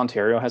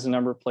Ontario has a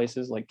number of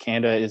places. Like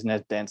Canada isn't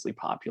as densely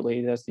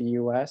populated as the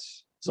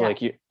US. So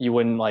like you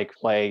wouldn't like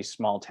play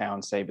small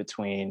towns, say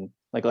between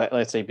like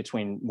let's say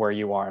between where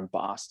you are in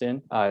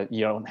Boston.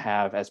 You don't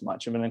have as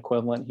much of an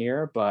equivalent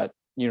here, but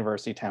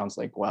university towns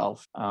like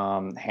Guelph,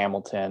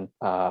 Hamilton,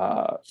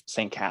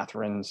 St.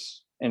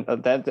 Catharines, and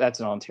that's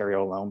in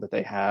Ontario alone, but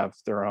they have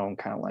their own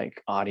kind of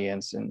like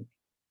audience. And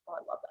Oh, I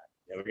love that.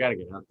 Yeah, we gotta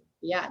get out there.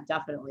 Yeah,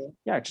 definitely.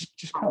 yeah,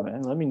 just come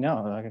in, let me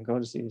know. I can go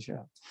to see the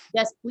show.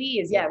 Yes,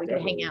 please. Yeah, we can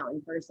hang out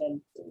in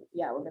person.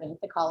 Yeah, we're gonna hit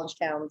the college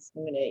towns.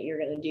 You're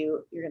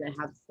gonna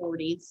have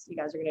 40s. You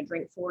guys are gonna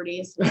drink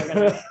 40s. We're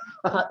gonna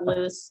cut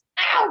loose.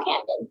 Ow,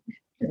 Captain.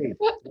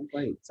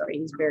 Sorry,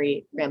 he's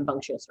very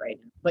rambunctious right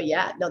now. But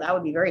yeah, no, that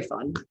would be very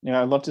fun.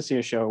 Yeah, I'd love to see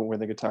a show where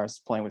the guitarist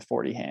is playing with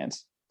 40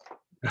 hands.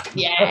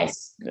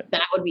 Yes, Yeah.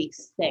 that would be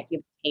sick.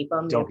 You tape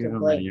them. Don't give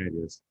him any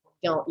ideas.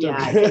 Don't. Yeah,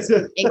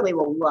 Inkley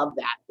will love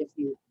that. If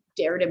you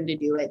dared him to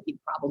do it, he'd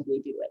probably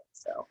do it.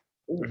 So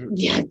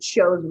yeah,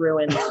 show's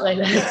ruined.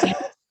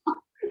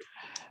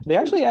 They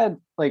actually had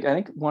like, I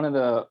think one of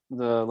the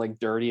like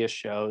dirtiest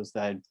shows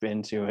that I'd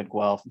been to at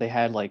Guelph, they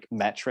had like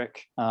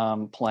Metric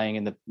playing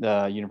in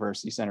the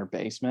University Center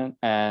basement,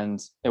 and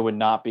it would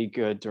not be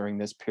good during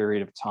this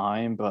period of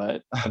time,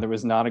 but there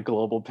was not a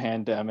global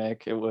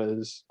pandemic. It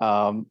was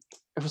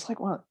like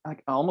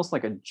almost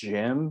like a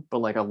gym, but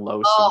like a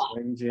low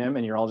ceiling gym,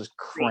 and you're all just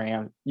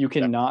crammed. You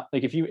cannot,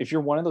 like, if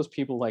you're one of those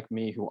people like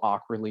me who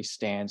awkwardly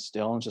stands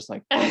still and just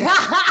like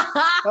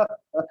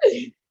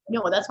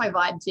No, that's my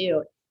vibe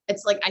too.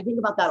 It's like I think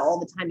about that all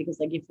the time because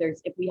like if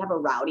we have a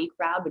rowdy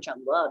crowd, which I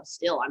love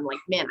still, I'm like,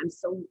 man, I'm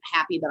so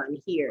happy that I'm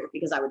here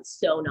because I would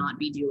so not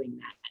be doing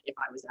that if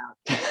I was out.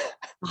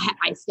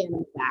 I stand in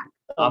the back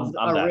of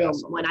a room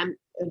when I'm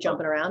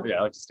jumping around. Yeah,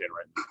 I like to stand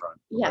right in the front.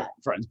 Yeah.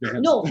 Friends bands.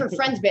 No, for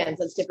friends bands,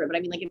 that's different. But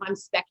I mean, like if I'm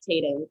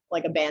spectating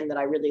like a band that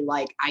I really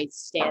like, I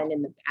stand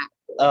in the back.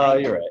 Oh,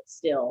 you're right.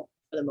 Still,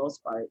 for the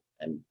most part.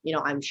 And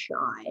I'm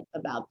shy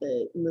about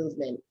the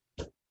movement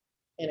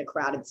in a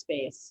crowded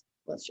space.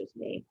 That's just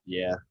me.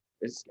 Yeah,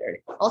 it's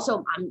scary.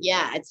 Also,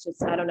 it's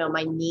just, I don't know,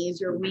 my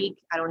knees are weak.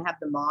 I don't have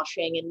the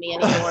moshing in me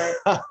anymore.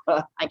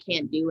 I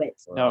can't do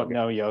it.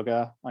 no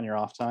yoga on your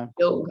off time.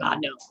 Oh God,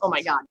 no. Oh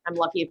my God. I'm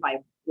lucky if I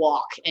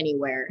walk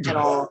anywhere at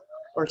all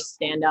or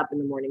stand up in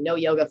the morning. No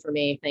yoga for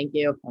me. Thank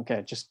you.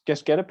 Okay, just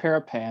get a pair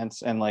of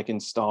pants and like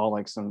install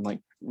like some like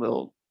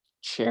little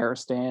chair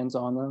stands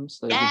on them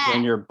so that you can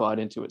turn your butt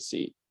into a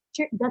seat.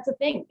 Sure, that's a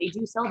thing. They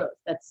do sell those.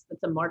 That's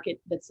a market.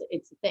 It's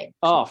a thing.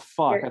 Oh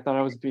fuck! I thought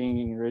I was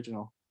being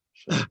original.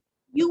 Shit.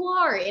 You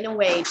are in a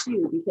way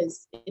too,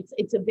 because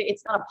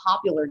it's not a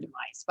popular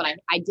device, but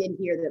I did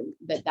hear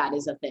that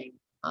is a thing.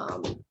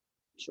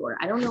 Sure.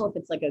 I don't know if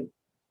it's like a,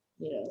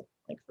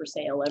 like for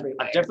sale everywhere.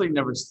 I've definitely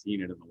never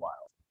seen it in the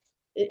wild.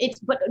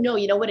 But no,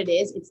 you know what it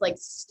is? It's like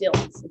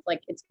stilts.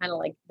 It's kind of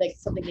like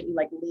something that you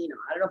like lean on.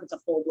 I don't know if it's a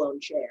full blown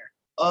chair.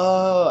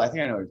 Oh, I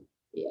think I know.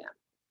 Yeah.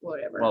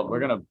 Whatever. Well,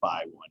 we're gonna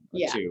buy one or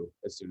Yeah. two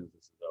as soon as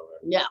this is over.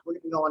 Yeah, we're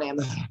gonna go on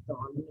Amazon.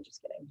 I'm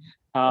just kidding.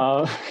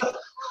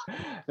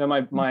 No,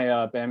 my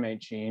bandmate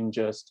Gene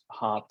just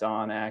hopped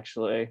on.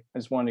 Actually, I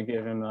just wanted to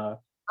give him a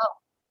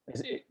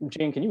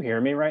Gene, can you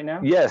hear me right now?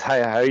 Yes.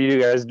 Hi. How are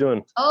you guys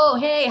doing? Oh,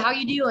 hey, how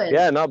you doing?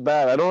 Yeah, not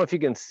bad. I don't know if you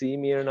can see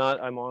me or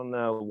not. I'm on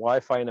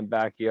Wi-Fi in the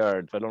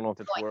backyard, so I don't know if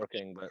it's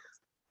working. But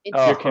It's,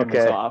 Your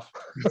camera's okay. off.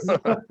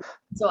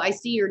 so I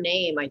see your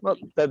name. I Well,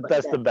 think.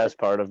 that's the best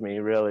part of me,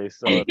 really.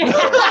 So,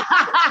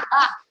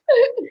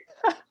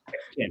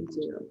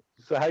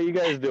 so how you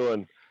guys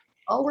doing?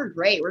 Oh, we're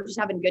great. We're just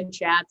having good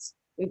chats.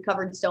 We've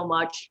covered so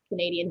much: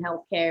 Canadian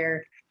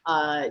healthcare,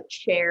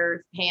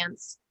 chairs,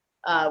 pants.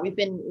 We've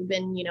been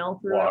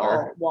through it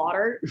all.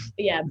 Water,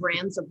 yeah,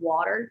 brands of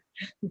water.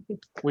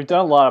 We've done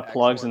a lot of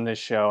plugs in this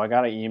show. I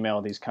got to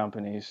email these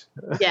companies.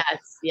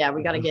 Yes, yeah,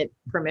 we got to get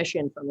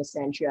permission from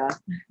Essentia.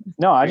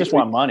 No, I just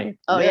want money.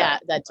 Oh yeah,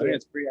 that I mean, too.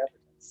 it's free advertising.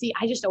 See,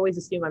 I just always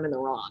assume I'm in the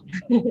wrong.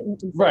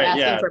 Instead of Right,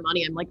 asking yeah. for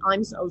money, I'm like,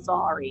 I'm so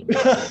sorry.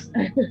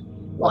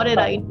 What did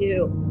I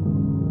do?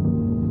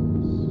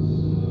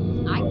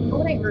 I know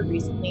what I heard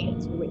recently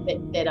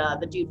that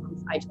the dude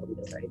from I told you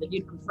this already. The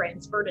dude from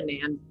Franz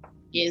Ferdinand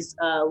is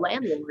a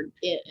landlord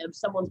of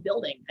someone's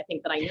building. I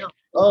think that I know.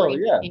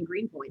 In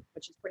Greenpoint,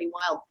 which is pretty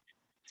wild.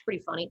 It's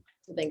pretty funny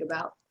to think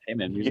about. Hey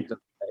man, music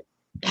doesn't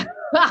pay.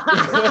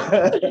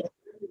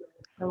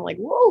 I'm like,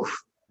 whoa.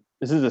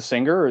 Is this the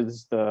singer or is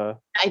this the?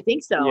 I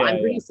think so. Yeah, I'm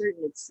pretty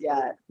certain it's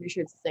pretty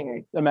sure it's a singer.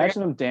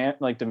 Imagine him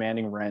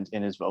demanding rent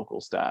in his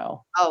vocal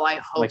style. Oh, I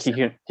hope Like so.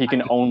 he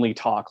can only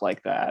talk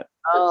like that.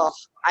 Oh,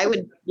 I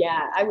would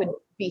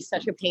be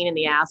such a pain in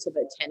the ass of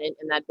a tenant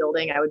in that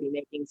building. I would be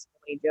making so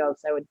many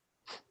jokes. I would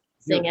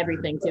sing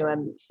everything to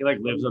him. He like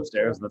lives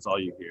upstairs and that's all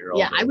you hear. all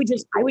Yeah, day. I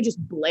would just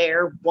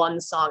blare one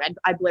song.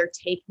 I'd blare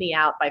 "Take Me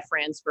Out" by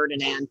Franz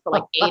Ferdinand for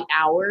like 8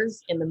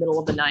 hours in the middle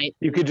of the night.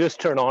 You could just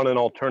turn on an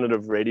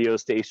alternative radio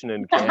station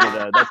in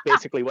Canada. That's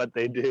basically what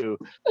they do.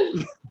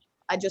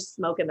 I just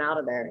smoke him out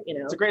of there.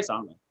 It's a great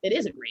song, man. It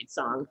is a great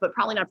song, but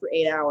probably not for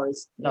 8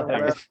 hours.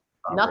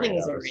 Nothing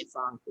is a great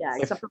song. Yeah,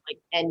 except for like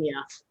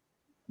Enya.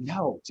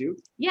 No, dude.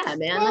 Yeah,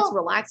 man, Well, that's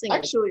relaxing.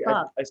 Actually, as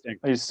fuck. I stand.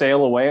 Are you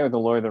Sail Away or the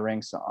Lord of the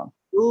Rings song?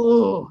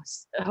 Ooh,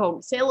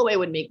 Sail Away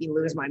would make me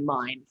lose my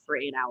mind for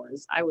 8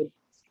 hours. I would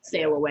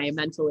sail away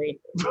mentally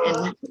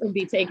and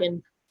be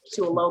taken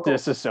to a local.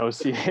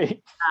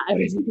 Disassociate.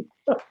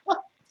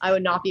 I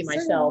would not be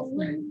myself.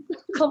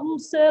 Come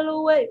sail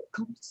away,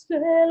 come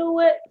sail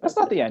away. That's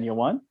not the Enya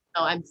one.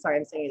 Oh, I'm sorry,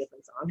 I'm singing a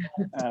different song.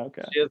 Oh,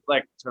 okay. She has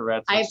like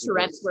Tourette's. I have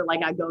Tourette's where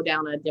like I go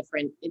down a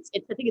different. I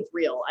think it's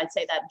real. I'd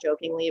say that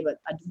jokingly, but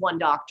one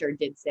doctor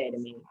did say to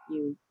me,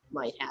 "You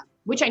might have,"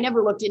 which I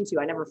never looked into.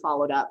 I never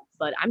followed up,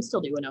 but I'm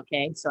still doing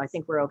okay. So I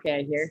think we're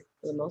okay here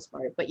for the most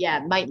part. But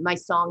yeah, my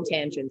song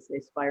tangents, they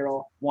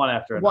spiral one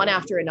after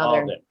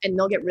another. All day. And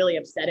they'll get really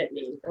upset at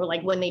me, or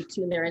like when they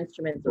tune their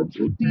instruments, like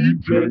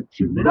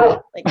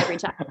every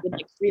time it would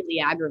like really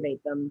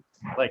aggravate them.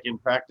 Like in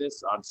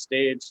practice, on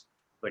stage,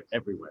 like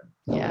everywhere.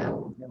 Yeah.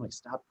 Man, like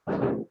stop.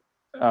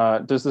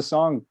 Does the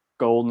song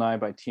Goldeneye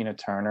by Tina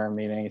Turner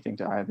mean anything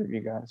to either of you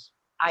guys?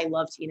 I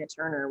love Tina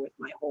Turner with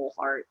my whole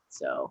heart.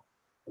 So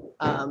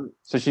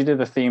So she did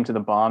the theme to the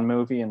Bond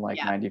movie in like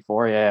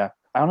 '94. Yeah.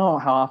 I don't know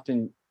how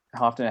often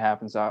it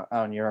happens out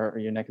in your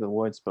neck of the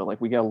woods, but like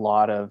we get a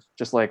lot of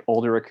just like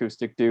older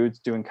acoustic dudes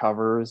doing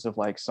covers of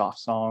like soft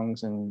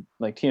songs and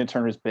like Tina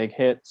Turner's big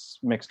hits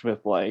mixed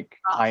with like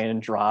High and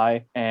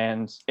Dry.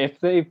 And if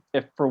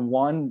for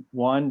one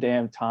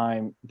damn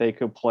time they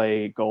could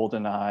play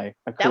Goldeneye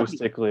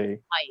acoustically,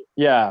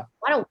 yeah.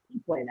 Why don't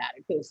we play that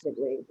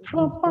acoustically?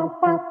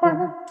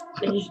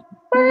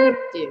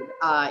 Dude,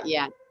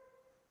 yeah,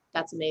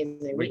 that's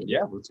amazing.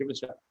 Yeah, let's give it a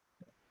shot.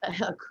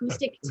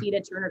 Acoustic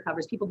Tina Turner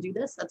covers. People do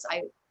this. It's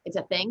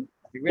a thing.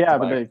 Yeah,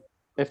 but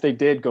if they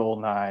did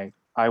Goldeneye,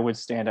 I would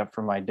stand up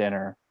for my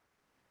dinner.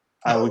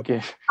 I would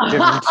give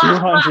them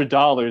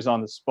 $200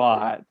 on the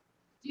spot.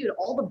 Dude,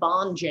 all the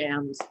Bond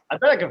jams. I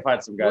bet I can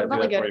find some guys. What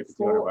about like a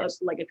full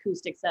like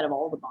acoustic set of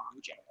all the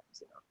Bond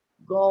jams?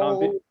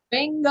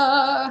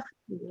 Goldfinger.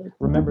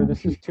 Remember,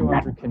 this is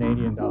 200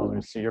 Canadian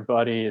dollars, so your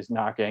buddy is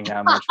not getting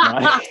that much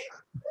money.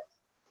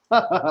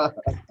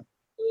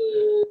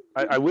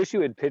 I wish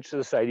you had pitched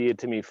this idea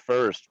to me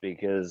first,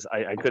 because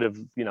I could have,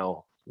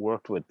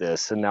 worked with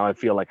this, and now I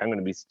feel like I'm going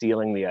to be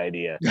stealing the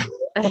idea.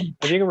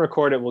 If you can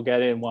record it, we'll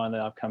get it in one of the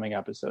upcoming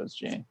episodes,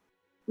 Gene.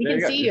 We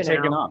can see you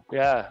taking now. off.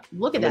 Yeah.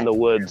 Look at I'm that. in the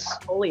woods.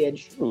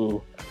 Foliage.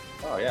 Ooh.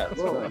 Oh yeah. That's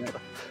really nice.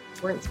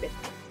 We're in space.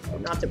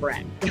 Not to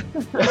brag.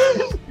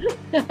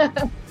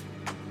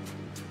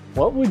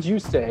 What would you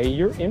say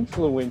your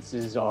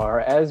influences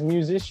are as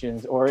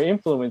musicians, or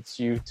influence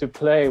you to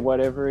play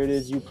whatever it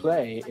is you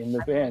play in the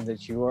band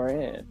that you are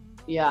in?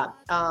 Yeah.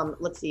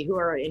 Let's see. Who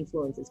are our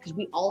influences? Because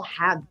we all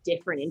have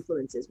different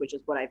influences, which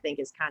is what I think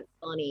is kind of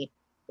funny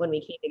when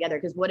we came together.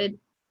 Because what did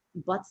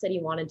Butts said he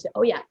wanted to?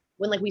 Oh yeah,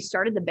 when like we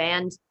started the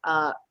band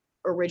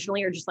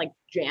originally, or just like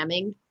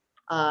jamming.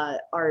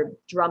 Our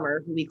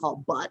drummer, who we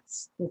call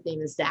Butts, his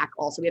name is Zach.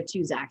 Also, we have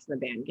two Zachs in the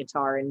band,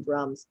 guitar and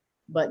drums.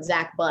 But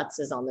Zach Butts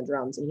is on the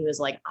drums, and he was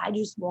like, I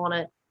just want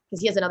to,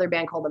 because he has another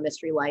band called the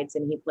Mystery Lights,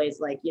 and he plays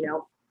like,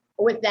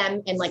 with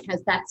them, and like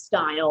has that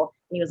style,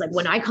 he was like,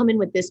 when I come in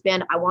with this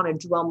band, I want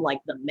to drum like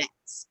the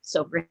Mets.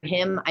 So for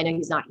him, I know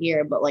he's not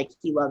here, but like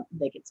he loved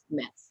like it's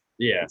Mets.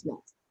 Yeah. It's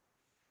Mets.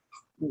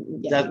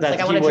 Yeah, That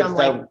I want to drum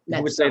like he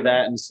Mets would say drumming.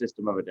 that in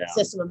System of a Down.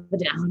 System of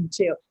a Down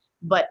too.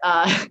 But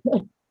I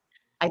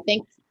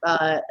think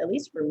at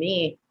least for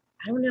me,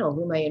 I don't know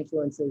who my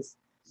influences.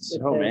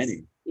 So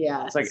many.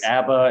 Yeah. It's like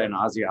ABBA and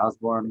Ozzy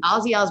Osbourne.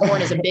 Ozzy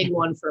Osbourne is a big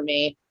one for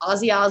me.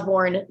 Ozzy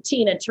Osbourne,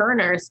 Tina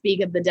Turner,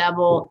 Speak of the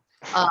Devil.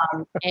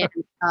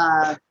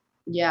 And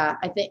yeah,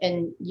 I think,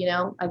 and you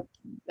know,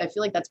 I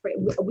feel like that's pretty,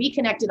 we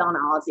connected on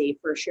Ozzy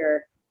for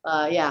sure.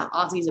 Yeah,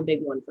 Ozzy's a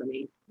big one for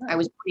me. I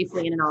was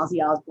briefly in an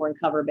Ozzy Osbourne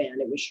cover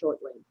band. It was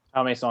short-lived.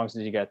 How many songs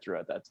did you get through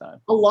at that time?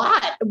 A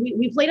lot.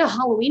 We played a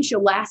Halloween show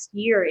last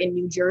year in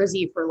New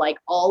Jersey for like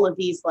all of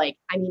these, like,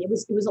 I mean, it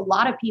was a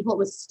lot of people. It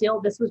was still,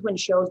 this was when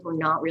shows were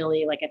not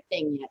really like a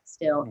thing yet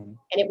still. Mhm.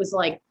 And it was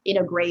like in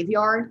a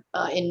graveyard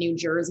in New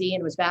Jersey,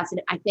 and it was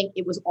fascinating. I think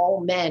it was all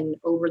men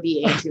over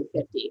the age of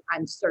 50.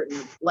 I'm certain,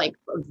 like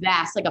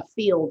vast, like a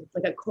field,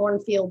 like a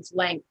cornfield's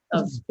length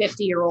of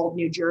 50-year-old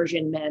New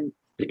Jersian men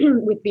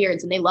with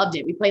beards, and they loved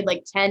it. We played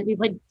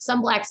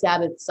some Black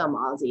Sabbath, some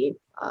Ozzy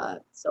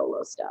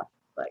solo stuff.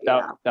 But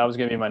yeah. That was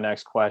gonna be my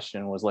next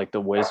question. Was like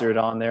the Wizard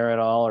on there at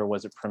all, or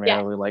was it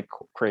primarily like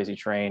Crazy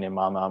Train and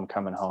Mama I'm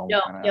Coming Home?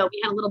 No, kinda? no, we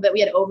had a little bit. We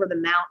had Over the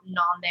Mountain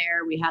on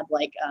there. We had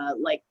let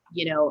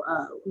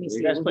me see.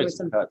 You guys There played were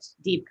some cuts.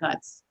 deep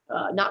cuts.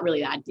 Not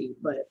really that deep,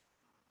 but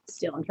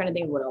still, I'm trying to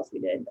think of what else we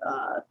did.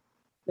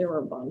 There were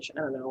a bunch.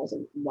 I don't know. It was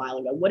a while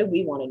ago. What did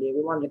we want to do?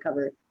 We wanted to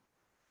cover.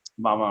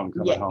 Mama, I'm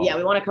coming home. Yeah,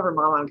 we want to cover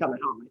Mama, I'm Coming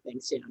Home. I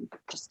think soon,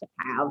 just to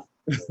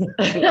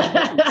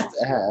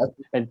have.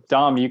 And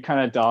Dom, you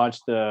kind of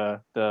dodged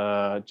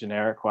the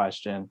generic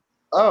question.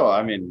 Oh,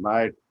 I mean,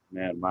 my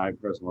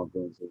personal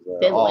influences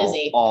Thin are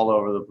Lizzy. all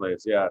over the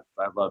place. Yeah,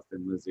 I love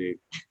Thin Lizzy.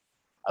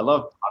 I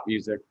love pop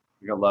music.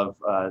 I love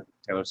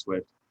Taylor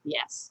Swift.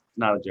 Yes.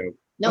 Not a joke.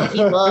 No,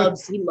 he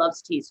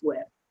loves T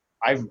Swift.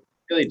 I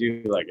really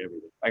do like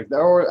everything. Like,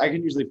 I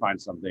can usually find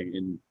something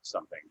in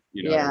something.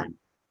 You know what I mean?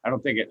 I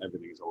don't think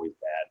everything is always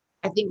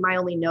bad. I think my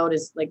only note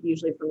is like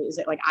usually for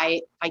music, like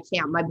I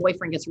can't. My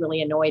boyfriend gets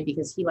really annoyed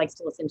because he likes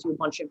to listen to a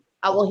bunch of.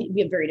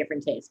 We have very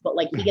different tastes, but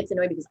like he gets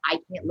annoyed because I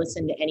can't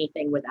listen to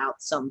anything without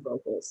some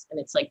vocals, and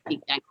it's like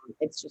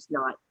it's just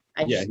not.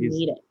 I just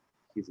need it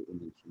He's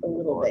a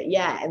little bit,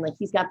 yeah. And like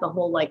he's got the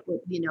whole like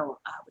with with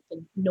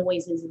the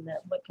noises and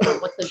the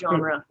what's the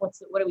genre?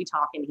 What are we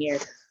talking here?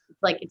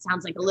 It's like it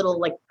sounds like a little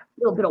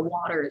bit of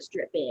water is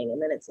dripping,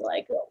 and then it's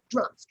like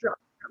drums,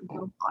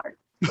 water.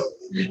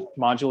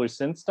 Modular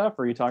synth stuff,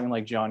 or are you talking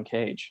like John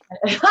Cage?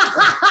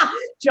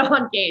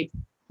 John Cage.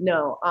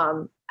 No,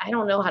 I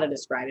don't know how to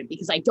describe it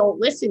because I don't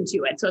listen to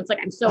it. So it's like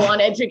I'm so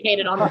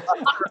uneducated on the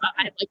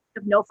I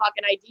have no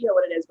fucking idea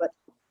what it is. But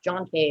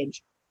John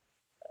Cage,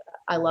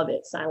 I love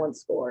it. Silent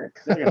score.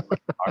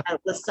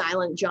 The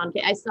silent John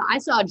Cage. I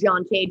saw a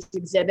John Cage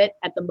exhibit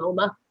at the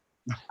MoMA.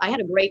 I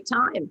had a great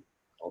time.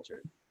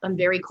 Culture. I'm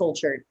very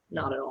cultured.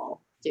 Not at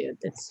all. Dude,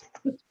 it's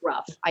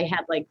rough. I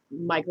had like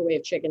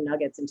microwave chicken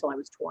nuggets until I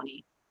was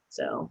 20.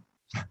 So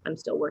I'm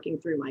still working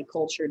through my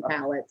cultured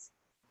palates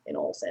in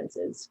all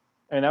senses.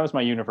 And that was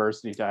my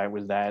university diet,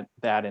 was that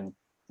and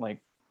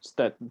like just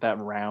that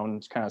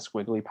round kind of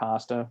squiggly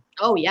pasta.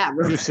 Oh yeah.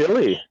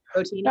 Fusilli.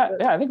 Protein. Yeah,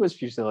 I think it was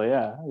fusilli.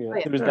 Yeah. yeah.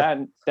 It was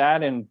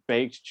that and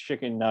baked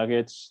chicken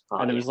nuggets,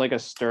 and it was like a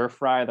stir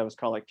fry that was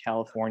called like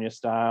California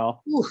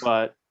style. Oof.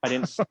 But I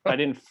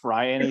didn't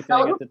fry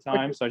anything at the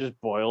time, so I just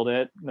boiled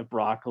it. And the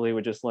broccoli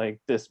would just like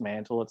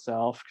dismantle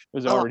itself. It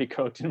was already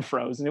cooked and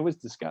frozen. It was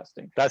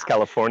disgusting. That's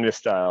California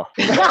style.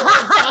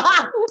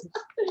 I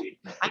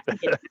can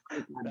get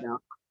that though.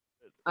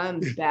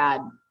 I'm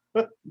bad.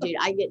 Dude,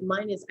 I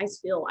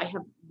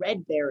have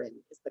Red Baron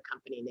is the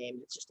company name.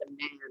 It's just a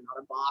man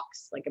on a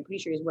box. Like I'm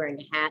pretty sure he's wearing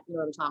a hat. You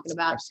know what I'm talking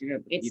about? I've seen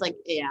it. It's like,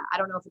 yeah, I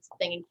don't know if it's a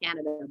thing in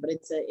Canada, but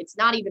it's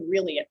not even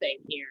really a thing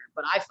here.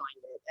 But I find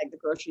it at the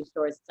grocery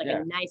stores. It's like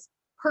a nice,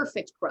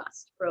 perfect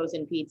crust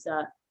frozen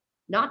pizza.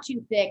 Not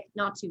too thick,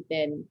 not too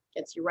thin.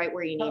 Gets you right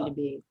where you need to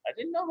be. I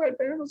didn't know Red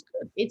Baron was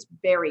good. It's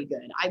very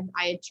good.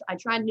 I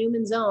tried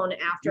Newman's Own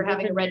after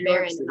having a Red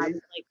Baron, and I was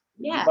like,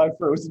 yeah. Buy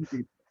frozen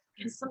pizza.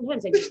 Because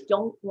sometimes I just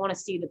don't want to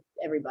see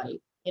everybody.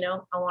 You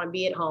know, I want to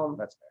be at home.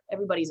 That's fair.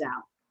 Everybody's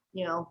out.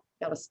 You know,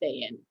 gotta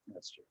stay in.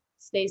 That's true.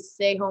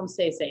 Stay home,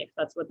 stay safe.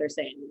 That's what they're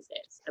saying these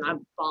days. And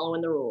I'm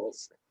following the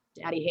rules.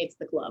 Daddy hates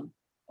the club.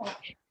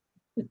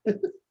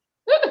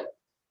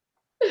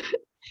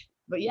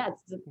 But yeah,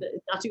 it's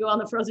not to go on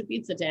the frozen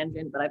pizza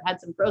tangent, but I've had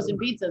some frozen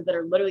pizzas that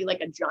are literally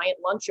like a giant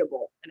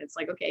Lunchable. And it's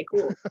like, okay,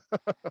 cool.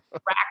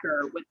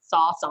 Cracker with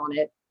sauce on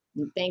it.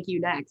 And thank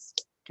you,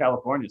 next.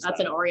 California style.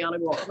 That's an Ariana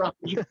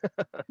Grande.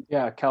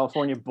 Yeah,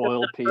 California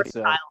boiled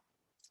pizza. Versatile.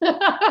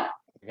 Guys.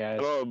 I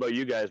don't know about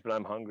you guys, but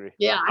I'm hungry.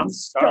 Yeah, I'm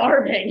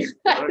starving.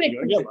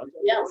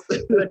 Yes.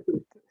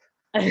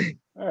 All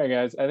right,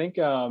 guys. I think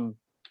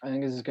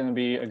this is going to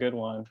be a good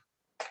one.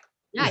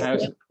 Yeah,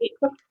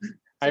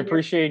 I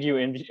appreciate you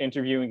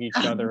interviewing each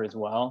other as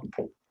well.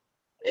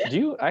 Do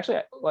you actually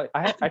like?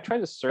 I tried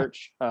to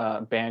search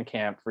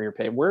Bandcamp for your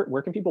page.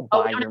 Where can people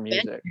Oh, buy we don't your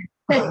have music?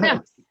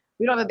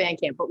 We don't have a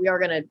Bandcamp, but we are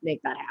going to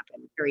make that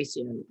happen very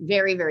soon.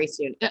 Very, very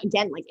soon.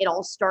 Again, like it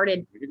all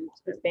started,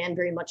 this band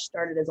very much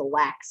started as a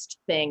laxed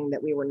thing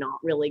that we were not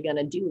really going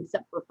to do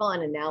except for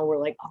fun. And now we're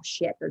like, oh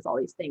shit, there's all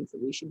these things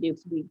that we should do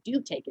because we do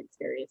take it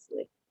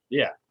seriously.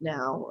 Yeah.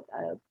 Now,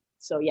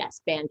 so yes,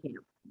 Bandcamp.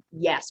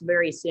 Yes,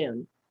 very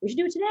soon. We should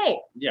do it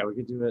today. Yeah, we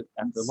could do it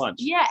after lunch.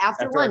 Yeah,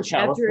 after After our lunch.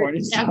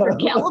 California After style.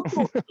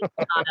 California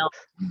style.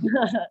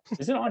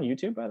 Is it on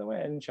YouTube, by the way?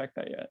 I didn't check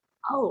that yet.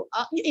 Oh,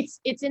 it's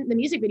in the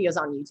music videos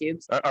on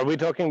YouTube. Are we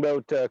talking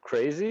about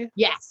Crazy?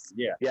 Yes.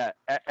 Yeah. Yeah,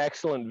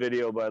 excellent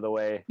video, by the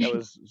way. That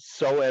was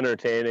so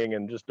entertaining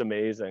and just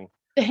amazing.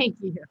 Thank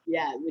you.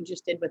 Yeah, we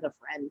just did with a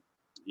friend.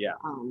 Yeah.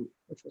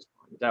 Which was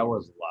fun. That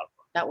was a lot of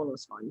fun. That one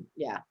was fun.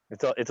 Yeah.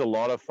 It's a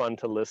lot of fun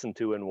to listen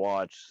to and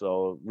watch.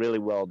 So really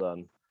well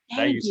done.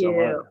 Thank you so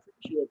much.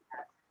 Appreciate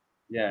that.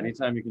 Yeah,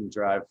 anytime you can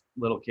drive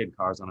little kid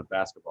cars on a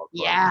basketball court.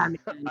 Yeah,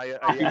 man.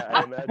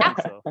 I imagine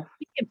so.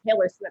 Speaking of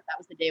Taylor Swift, that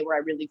was the day where I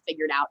really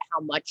figured out how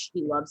much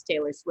he loves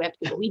Taylor Swift.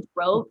 Because we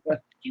drove to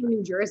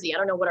New Jersey. I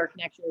don't know what our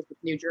connection is with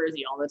New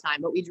Jersey all the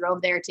time, but we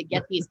drove there to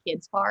get these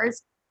kids'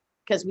 cars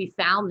because we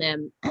found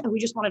them. We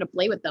just wanted to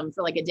play with them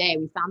for like a day.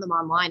 We found them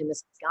online, and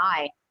this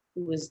guy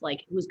who was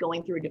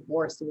going through a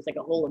divorce. It was like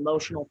a whole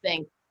emotional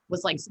thing.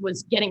 Was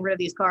getting rid of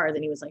these cars,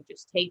 and he was like,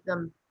 just take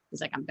them. He's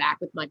like, I'm back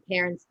with my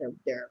parents.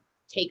 They're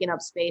taking up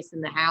space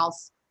in the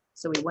house.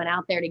 So we went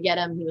out there to get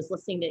him. He was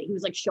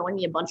like showing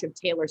me a bunch of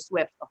Taylor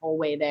Swift the whole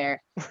way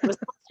there. It was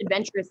the most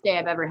adventurous day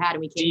I've ever had.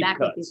 And we came Deep back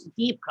cuts. with these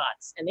deep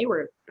cuts, and they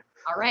were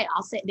all right.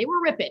 I'll say they were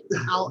ripping.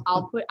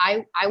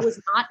 I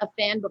was not a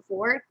fan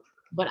before,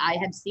 but I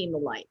have seen the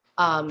light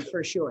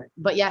for sure.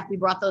 But yeah, we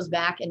brought those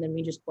back, and then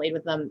we just played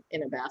with them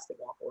in a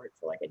basketball court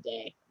for like a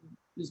day.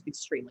 It was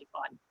extremely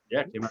fun.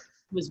 Yeah, it came out.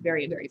 It was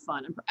very, very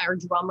fun. Our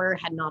drummer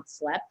had not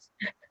slept.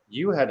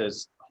 You had to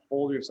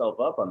hold yourself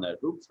up on that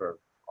hoop for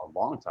a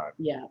long time.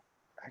 Yeah.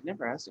 I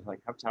never asked him, like,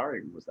 how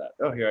tiring was that?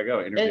 Oh, here I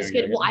go. And it's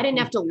good. Well, I didn't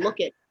have to look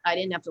at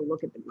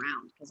the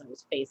ground because I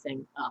was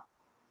facing up.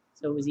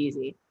 So it was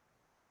easy.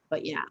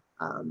 But yeah,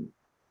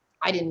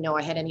 I didn't know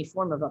I had any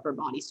form of upper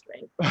body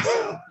strength.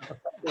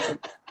 So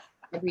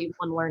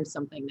everyone learned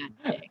something that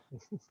day.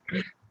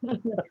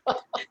 It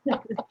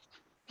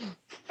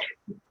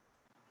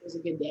was a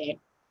good day.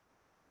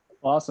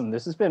 Awesome.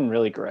 This has been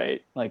really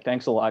great. Like,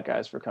 thanks a lot,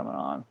 guys, for coming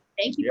on.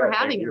 Thank you Yeah, for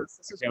thank having you. us.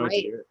 This was Can't wait to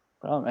great. hear it.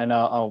 And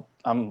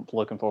I'm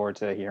looking forward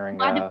to hearing.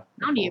 Glad to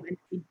found you. And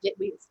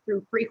we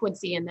through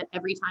frequency, and that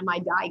every time I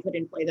die,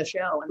 couldn't play the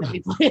show, and then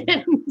we played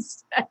it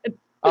instead.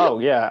 Oh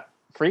yeah,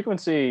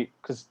 frequency,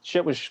 because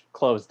shit was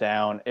closed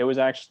down. It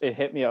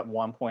hit me at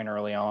one point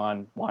early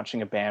on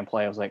watching a band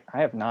play. I was like, I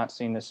have not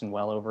seen this in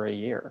well over a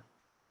year.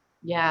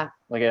 Yeah.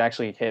 Like, it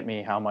actually hit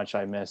me how much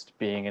I missed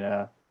being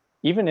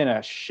even in a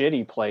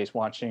shitty place,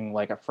 watching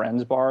like a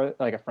friend's bar,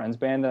 like a friend's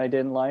band that I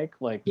didn't like.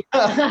 Like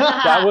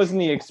that wasn't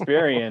the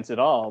experience at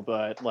all,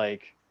 but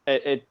like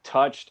it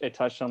touched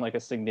on like a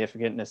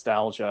significant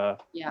nostalgia,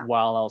 Yeah.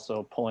 while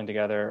also pulling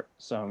together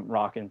some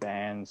rockin'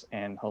 bands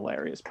and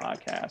hilarious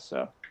podcasts.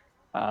 So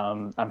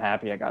I'm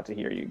happy I got to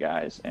hear you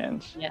guys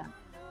and Yeah.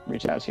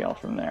 reach out to y'all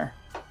from there.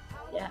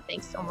 Yeah.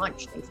 Thanks so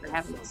much. Thanks for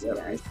having us, you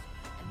guys.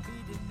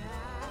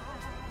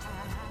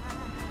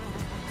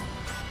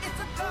 It's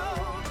a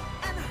gold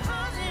and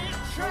honey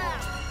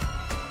trap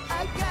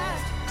I got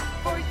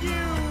for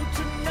you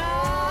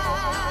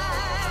tonight.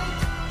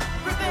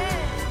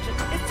 Revenge,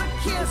 it's a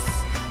kiss.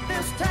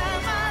 This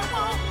time I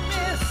won't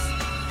miss.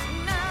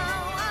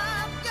 Now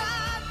I've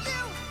got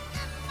you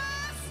in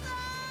my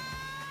sight.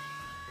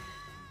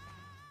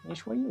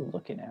 Nish, what are you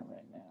looking at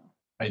right now?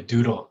 I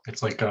doodle.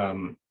 It's like a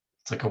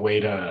way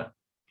to,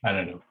 I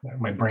don't know,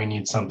 my brain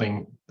needs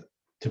something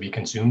to be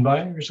consumed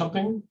by or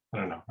something. I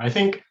don't know. I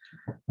think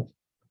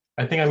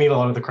I meet a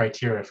lot of the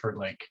criteria for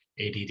like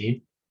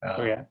ADD.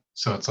 Oh yeah.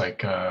 So it's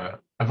like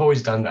I've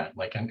always done that,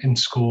 like in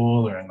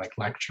school or in like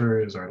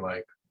lectures or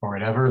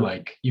whatever.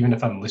 Like even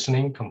if I'm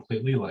listening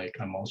completely, like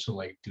I'm also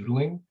like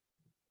doodling.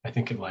 I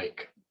think it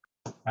like,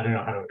 I don't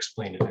know how to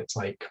explain it. It's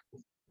like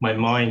my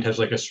mind has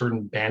like a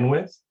certain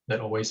bandwidth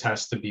that always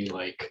has to be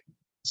like,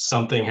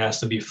 something has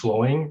to be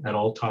flowing at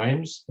all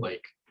times.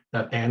 Like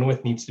that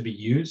bandwidth needs to be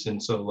used.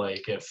 And so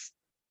like if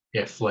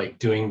like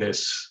doing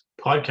this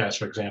podcast,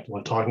 for example,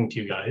 and talking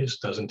to you guys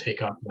doesn't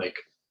take up like,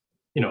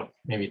 you know,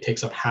 maybe it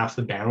takes up half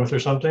the bandwidth or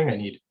something.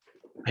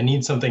 I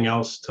need something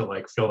else to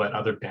like fill that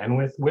other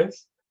bandwidth with,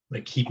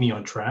 like keep me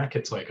on track.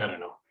 It's like, I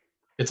don't know.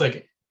 It's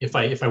like if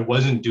I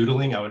wasn't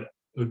doodling, it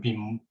would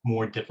be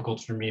more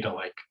difficult for me to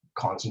like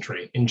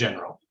concentrate in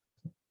general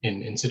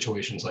in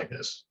situations like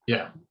this.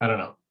 Yeah, I don't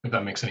know if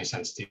that makes any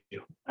sense to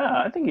you.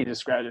 I think you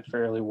described it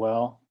fairly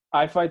well.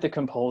 I fight the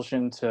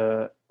compulsion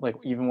to, like,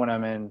 even when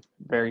I'm in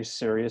very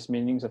serious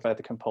meetings, I fight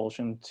the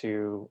compulsion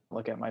to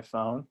look at my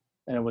phone.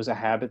 And it was a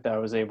habit that I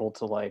was able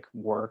to like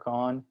work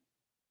on,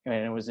 and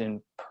it was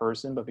in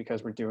person, but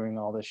because we're doing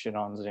all this shit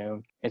on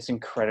Zoom, it's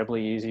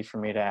incredibly easy for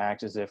me to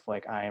act as if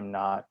like I am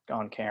not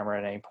on camera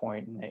at any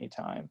point in any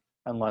time.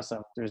 unless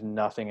there's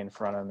nothing in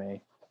front of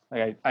me.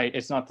 Like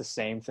it's not the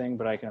same thing,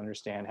 but I can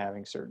understand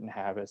having certain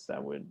habits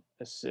that would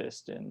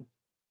assist in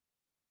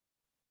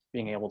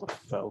being able to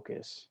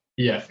focus.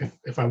 Yeah,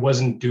 if I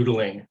wasn't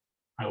doodling,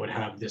 I would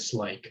have this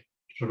like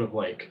sort of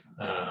like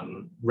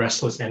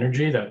restless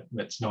energy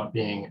that's not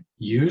being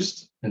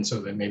used, and so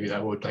then maybe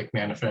that would like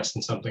manifest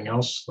in something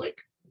else, like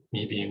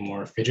me being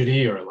more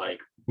fidgety, or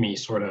like me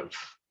sort of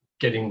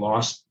getting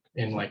lost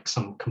in like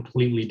some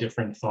completely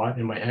different thought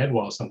in my head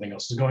while something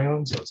else is going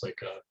on. So it's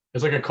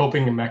like a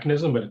coping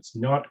mechanism, but it's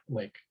not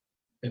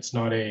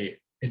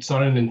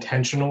an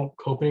intentional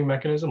coping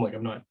mechanism. Like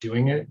I'm not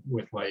doing it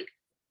with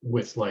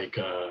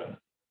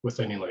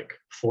any like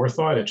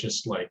forethought. It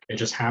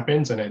just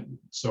happens, and it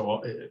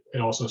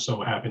also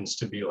so happens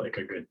to be like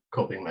a good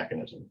coping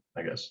mechanism,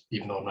 I guess,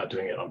 even though I'm not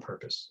doing it on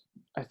purpose.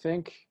 I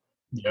think.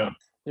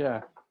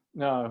 Yeah.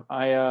 No,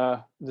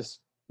 I this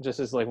just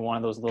is like one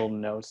of those little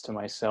notes to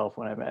myself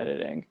when I'm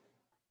editing.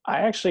 I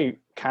actually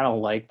kind of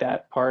like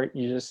that part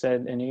you just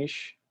said,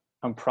 Anish.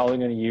 I'm probably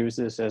going to use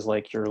this as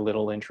like your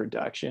little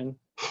introduction.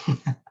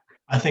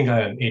 I think I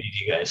am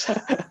ADD, guys.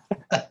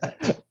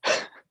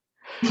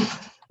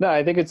 No,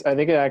 I think it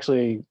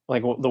actually,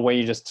 like the way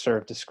you just sort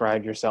of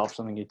described yourself,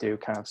 something you do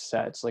kind of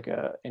sets like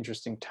a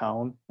interesting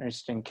tone,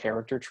 interesting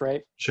character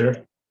trait. Sure.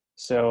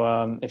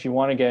 So if you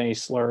want to get any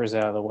slurs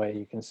out of the way,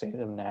 you can say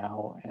them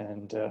now,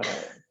 and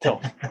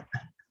don't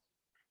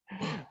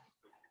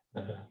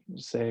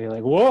say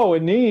like, whoa,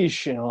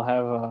 Anish, and I'll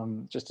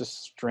have just a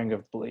string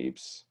of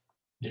bleeps.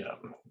 Yeah,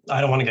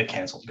 I don't want to get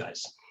canceled,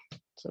 guys.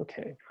 It's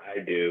okay. I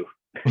do.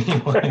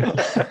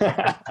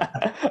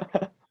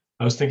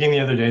 I was thinking the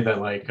other day that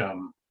like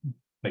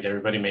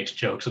everybody makes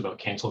jokes about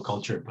cancel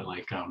culture, but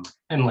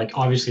and like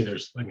obviously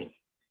there's, I mean,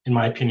 in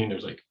my opinion,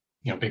 there's like,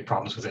 big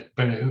problems with it.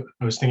 But I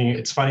was thinking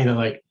it's funny that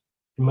like it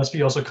must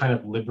be also kind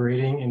of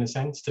liberating in a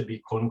sense to be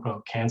quote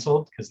unquote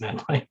canceled, because then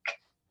like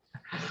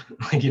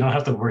you don't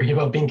have to worry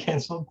about being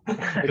canceled.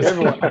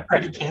 Everyone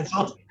already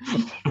canceled.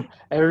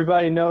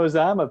 Everybody knows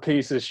I'm a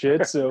piece of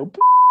shit, so.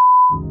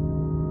 All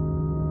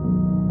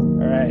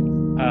right,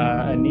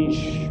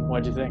 Anish,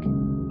 what'd you think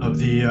of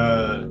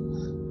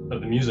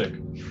the music?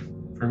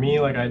 For me,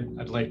 like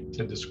I'd like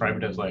to describe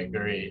it as like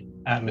very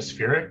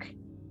atmospheric.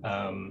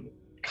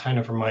 Kind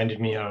of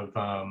reminded me of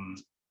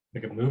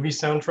like a movie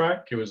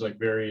soundtrack. It was like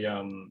very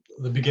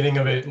the beginning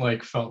of it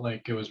like felt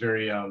like it was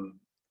very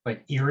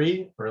like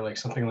eerie, or like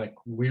something like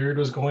weird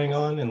was going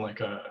on, and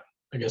like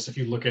I guess if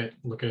you look at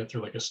it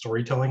through like a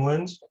storytelling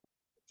lens, it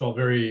felt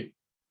very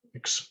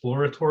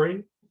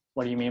exploratory.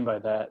 What do you mean by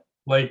that?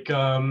 Like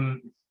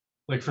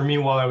for me,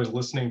 while I was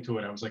listening to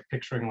it, I was like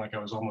picturing like I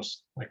was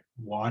almost like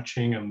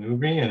watching a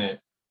movie, and it,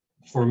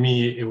 for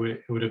me, it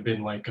would have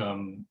been like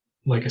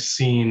a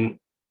scene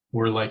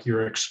where like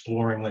you're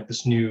exploring like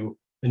a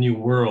new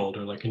world,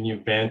 or like a new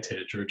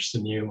vantage, or just a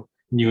new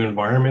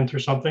environment or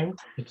something.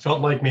 It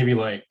felt like maybe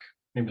like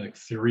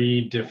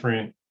three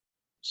different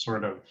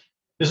sort of,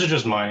 this is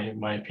just my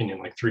opinion,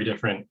 like three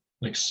different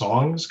like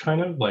songs,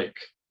 kind of like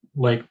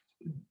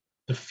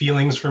the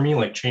feelings for me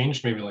like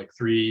changed maybe like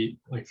three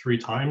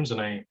times, and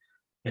I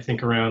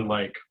think around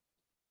like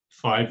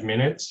 5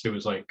 minutes, it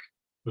was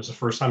the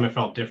first time it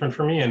felt different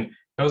for me, and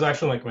that was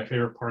actually like my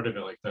favorite part of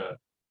it, like the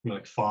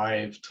like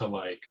 5 to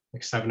like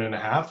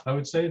 7.5, I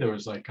would say. There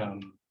was like I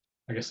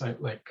guess I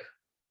like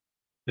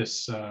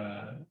this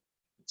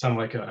it sounded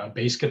like a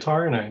bass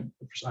guitar, and I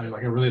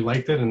really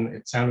liked it, and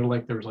it sounded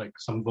like there was like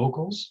some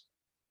vocals,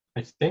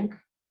 I think.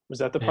 Was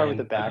that the part with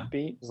the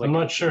backbeat? Like, I'm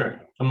not sure.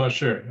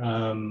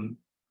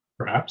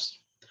 Perhaps.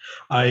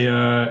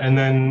 And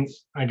then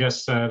I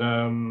guess that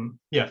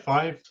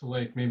 5 to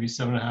like maybe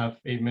 7.5,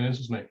 8 minutes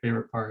was my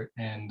favorite part,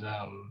 and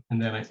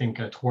then I think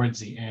towards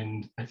the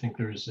end, I think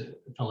it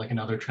felt like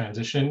another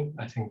transition.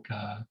 I think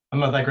I'm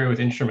not that great with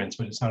instruments,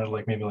 but it sounded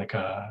like maybe like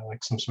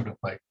some sort of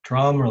like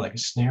drum, or like a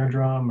snare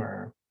drum,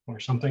 or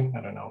something.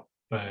 I don't know,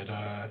 but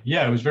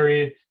it was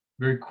very,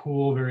 very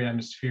cool, very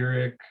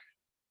atmospheric,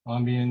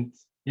 ambient.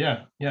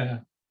 Yeah.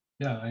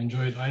 I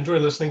enjoyed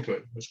listening to it.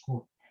 It was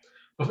cool.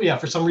 But yeah,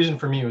 for some reason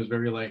for me, it was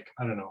very like,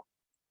 I don't know,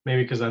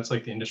 maybe because that's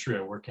like the industry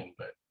I work in,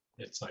 but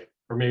it's like,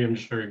 or maybe I'm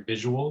just very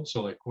visual.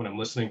 So like when I'm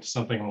listening to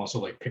something, I'm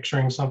also like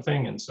picturing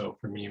something. And so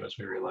for me, it was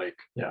very like,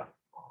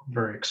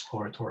 very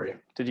exploratory.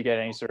 Did you get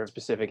any sort of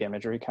specific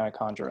imagery kind of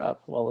conjure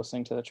up while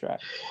listening to the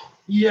track?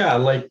 Yeah,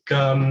 like,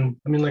 I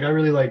mean, like I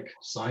really like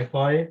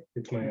sci-fi.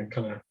 It's my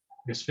kind of,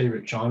 I guess,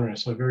 favorite genre.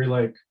 So very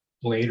like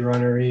Blade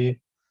Runner-y,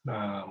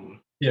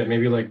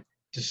 maybe like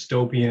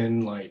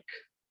dystopian, like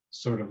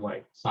sort of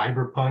like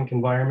cyberpunk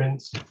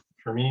environments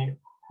for me. I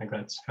think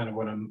that's kind of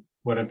what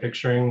I'm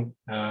picturing.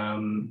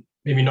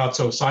 Maybe not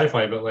so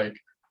sci-fi, but like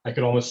I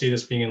could almost see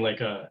this being in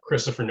like a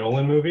Christopher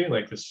Nolan movie,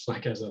 like this,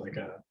 like as a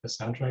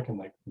soundtrack and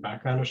like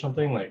background or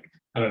something. Like,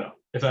 I don't know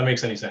if that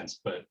makes any sense,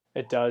 but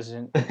it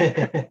doesn't.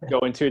 Go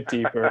into it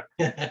deeper.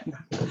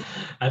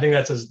 I think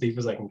that's as deep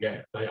as I can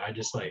get. I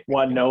just like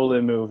what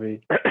Nolan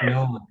movie?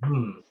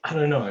 Nolan. I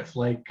don't know if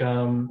like.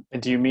 And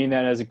do you mean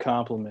that as a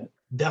compliment?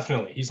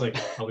 Definitely, he's like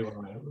probably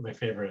one of my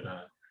favorite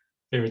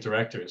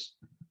directors.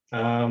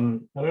 I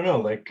don't know,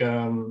 like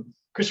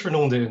Christopher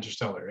Nolan did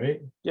Interstellar,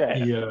 right?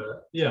 Yeah.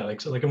 Yeah,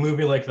 like so like a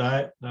movie like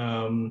that,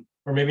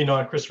 or maybe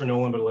not Christopher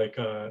Nolan, but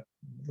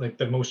like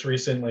the most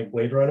recent like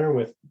Blade Runner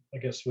with, I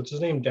guess, what's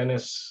his name,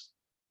 Dennis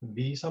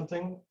V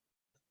something.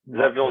 Is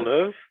that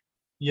Villeneuve?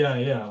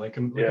 Yeah, like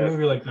a Yeah.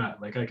 movie like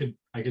that. Like I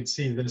could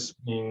see this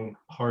being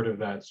part of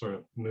that sort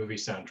of movie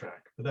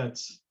soundtrack. But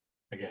that's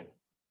again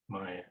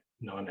my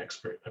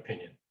non-expert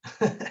opinion.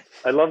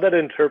 I love that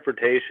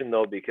interpretation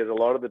though, because a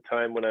lot of the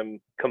time when I'm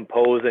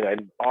composing,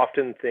 I'm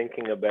often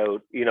thinking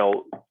about,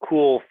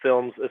 cool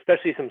films,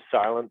 especially some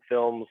silent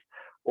films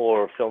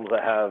or films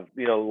that have,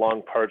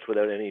 long parts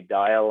without any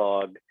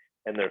dialogue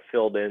and they're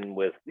filled in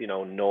with,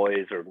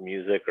 noise or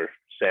music or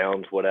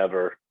sounds,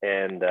 whatever.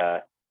 And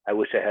I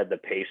wish I had the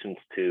patience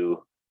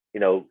to,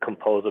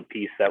 compose a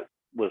piece that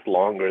was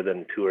longer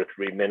than 2 or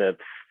 3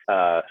 minutes.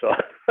 So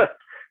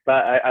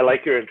but I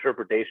like your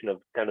interpretation of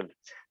kind of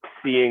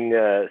seeing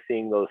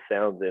those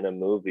sounds in a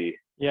movie.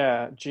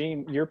 Yeah,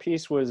 Gene, your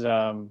piece was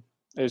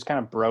it was kind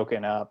of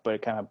broken up, but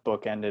it kind of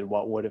bookended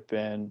what would have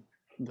been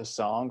the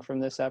song from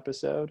this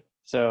episode.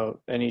 So,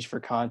 and each for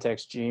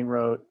context, Gene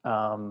wrote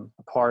a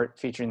part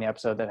featuring the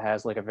episode that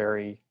has like a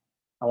very,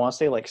 I want to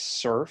say like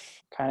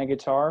surf kind of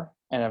guitar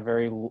and a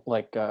very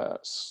like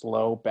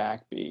slow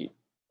backbeat.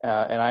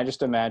 And I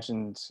just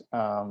imagined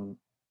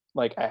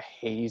like a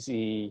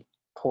hazy,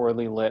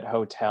 poorly lit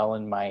hotel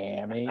in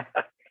Miami.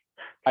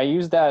 I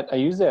used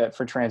that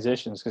for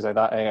transitions because I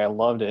thought I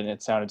loved it and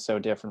it sounded so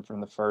different from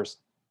the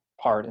first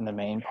part and the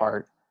main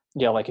part.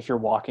 Yeah, like if you're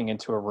walking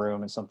into a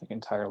room and something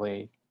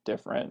entirely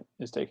different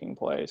is taking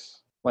place.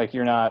 Like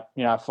you're not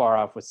far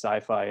off with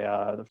sci-fi.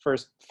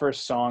 The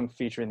first song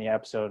featured in the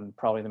episode and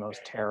probably the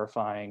most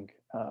terrifying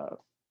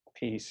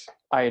piece.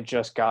 I had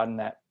just gotten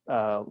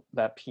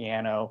that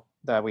piano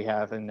that we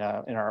have in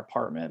our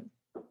apartment,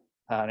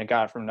 and I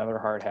got it from another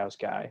Hard House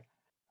guy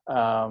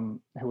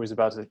who was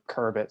about to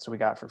curb it, so we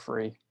got it for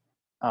free.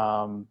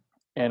 And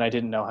I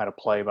didn't know how to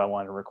play, but I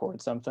wanted to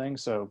record something.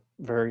 So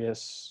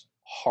various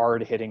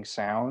hard-hitting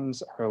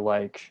sounds are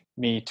like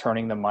me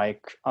turning the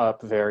mic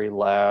up very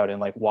loud and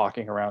like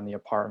walking around the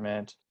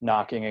apartment,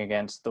 knocking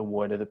against the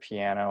wood of the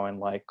piano and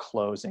like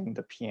closing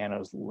the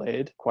piano's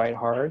lid quite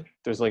hard.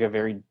 There's like a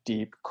very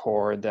deep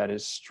chord that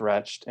is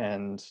stretched,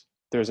 and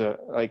there's a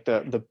like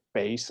the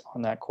bass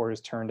on that chord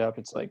is turned up.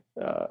 It's like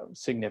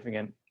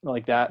significant,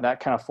 like that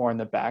kind of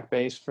formed the back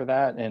bass for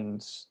that.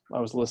 And I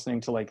was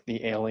listening to like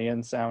the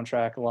Alien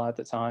soundtrack a lot at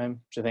the time,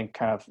 which I think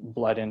kind of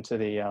bled into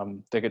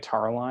the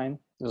guitar line.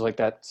 There's like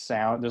that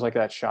sound, there's like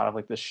that shot of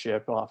like the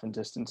ship off in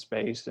distant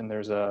space, and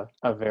there's a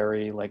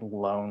very like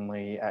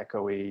lonely,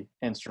 echoey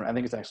instrument. I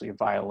think it's actually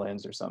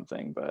violins or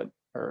something,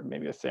 or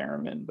maybe a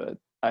theremin. But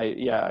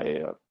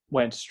I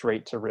went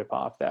straight to rip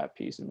off that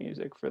piece of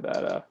music for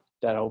that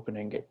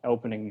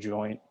opening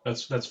joint.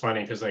 That's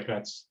funny because like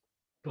that's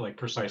like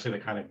precisely the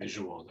kind of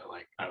visual that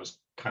like I was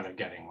kind of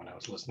getting when I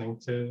was listening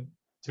to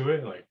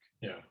it. Like,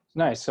 yeah.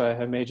 Nice. So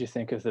I made you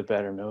think of the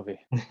better movie.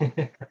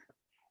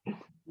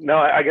 No,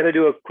 I got to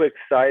do a quick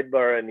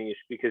sidebar, Anish,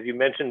 because you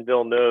mentioned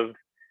Villeneuve.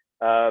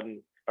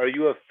 Are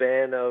you a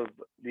fan of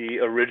the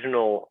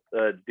original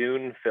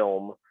Dune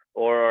film,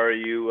 or are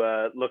you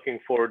looking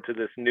forward to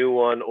this new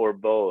one, or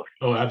both?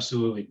 Oh,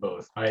 absolutely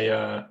both.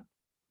 I'm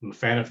a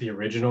fan of the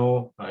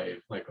original.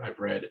 I've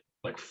read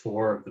like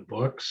 4 of the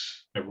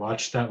books. I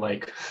watched that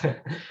like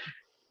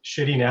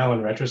shitty now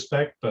in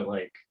retrospect, but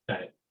like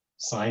that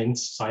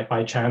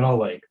sci-fi channel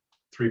like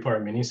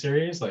 3-part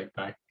miniseries like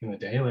back in the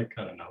day, like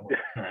I don't know,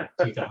 around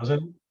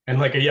 2000. And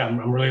like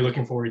I'm really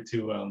looking forward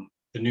to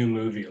the new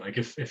movie. Like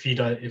if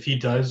he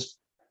does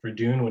for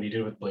Dune what he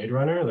did with Blade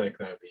Runner, like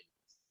that'd be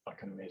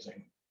fucking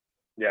amazing.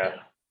 Yeah.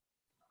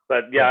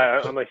 But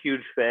yeah, I'm a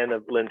huge fan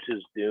of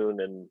Lynch's Dune,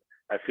 and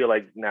I feel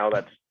like now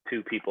that's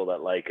 2 people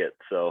that like it,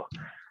 so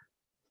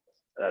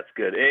that's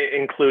good,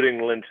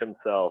 including Lynch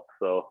himself.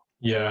 So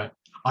yeah,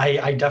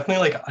 I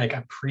definitely like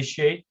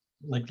appreciate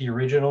like the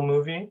original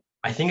movie.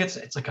 I think it's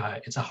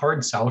a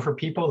hard sell for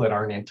people that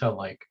aren't into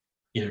like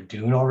either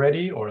Dune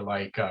already or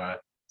like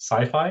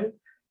sci-fi,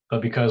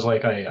 but because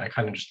like I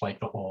kind of just like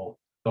the whole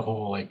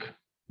like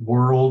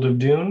world of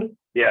Dune,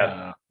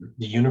 the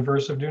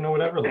universe of Dune or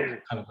whatever,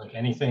 like kind of like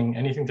anything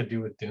to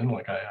do with Dune,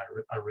 like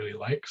I really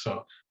like.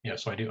 So yeah,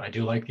 so I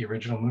do like the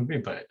original movie,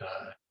 but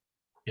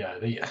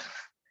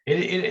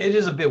it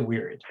is a bit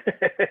weird.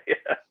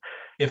 Yeah.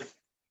 If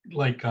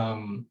like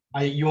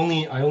I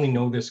only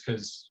know this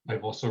because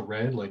I've also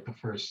read like the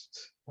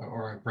first,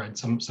 or I've read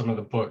some of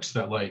the books,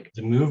 that like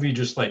the movie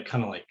just like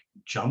kind of like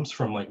jumps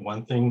from like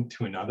one thing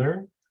to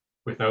another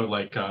without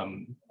like a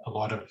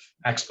lot of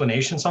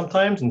explanation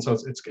sometimes, and so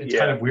it's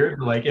kind of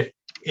weird. Like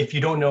if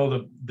you don't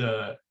know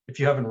if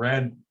you haven't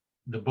read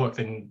the book,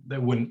 then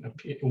it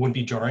wouldn't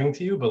be jarring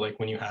to you, but like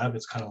when you have,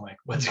 it's kind of like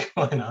what's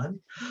going on.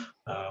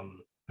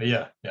 But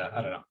yeah,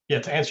 I don't know.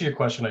 Yeah, to answer your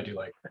question, I do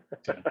like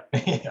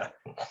yeah.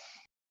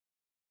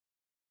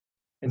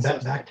 And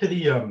back to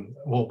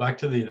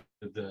the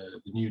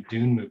new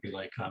Dune movie,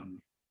 like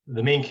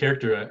the main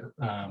character,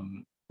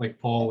 like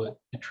Paul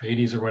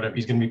Atreides or whatever.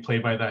 He's gonna be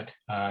played by that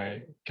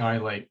guy,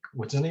 like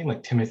what's his name,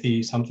 like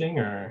Timothy something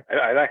or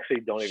I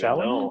actually don't even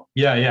Chalamet? know.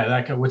 yeah,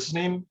 that guy. What's his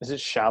name? Is it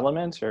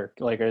Chalamet or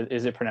like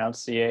is it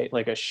pronounced CA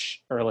like a sh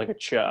or like a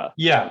cha?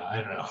 Yeah, I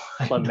don't know.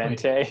 I have no idea.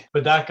 Clemente.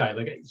 But that guy,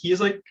 like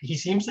he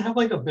seems to have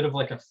like a bit of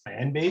like a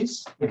fan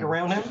base like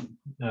around him.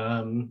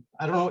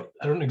 I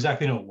don't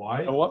exactly know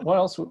why. What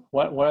else?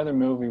 What other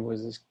movie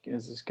is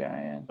this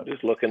guy in? I'm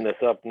just looking this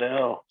up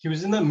now. He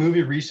was in that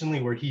movie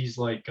recently where he's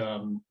like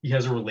he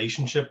has a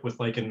relationship with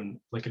like an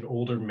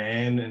older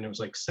man, and it was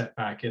like set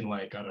back in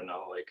like I don't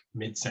know, like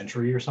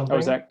mid-century or something. Oh,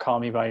 is that Call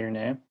Me by Your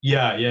Name?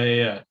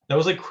 Yeah. That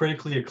was like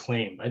critically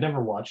acclaimed. I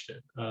never watched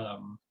it.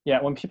 Yeah,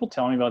 when people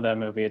tell me about that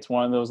movie, it's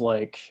one of those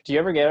like, do you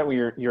ever get it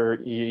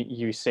where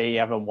you say you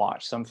haven't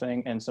watched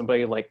something and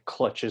somebody like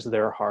clutches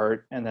their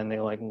heart and then they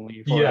like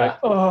leave? Yeah, like,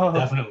 oh.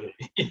 definitely.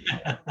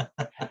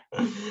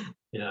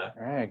 Yeah.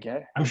 All right, I get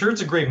it. I'm sure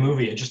it's a great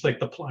movie. It's just like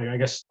the plot. I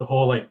guess the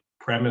whole like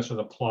premise or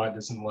the plot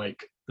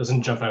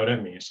doesn't jump out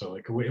at me. So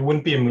like it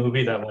wouldn't be a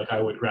movie that like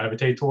I would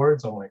gravitate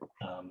towards. I'm like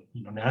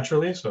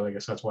naturally. So I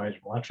guess that's why I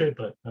didn't watch it.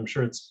 But I'm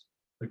sure it's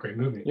a great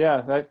movie.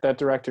 Yeah, that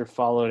director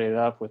followed it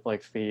up with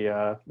like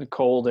the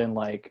cold and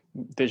like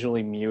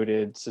visually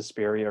muted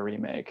Suspiria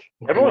remake.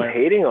 Everyone's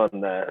hating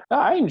on that.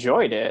 I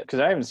enjoyed it because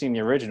I haven't seen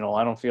the original.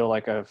 I don't feel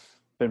like I've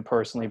been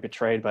personally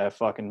betrayed by a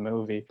fucking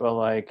movie. But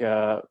like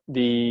the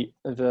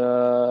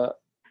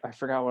I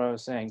forgot what I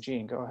was saying.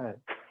 Gene, go ahead.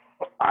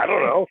 I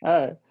don't know.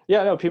 All right.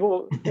 Yeah, no,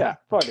 people. Yeah,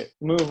 fuck it.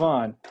 Move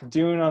on.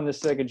 Dune on the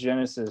Sega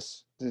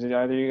Genesis. Did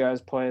either of you guys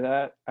play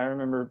that? I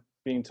remember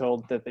being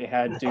told that they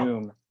had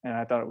Doom, and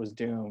I thought it was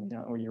Doom,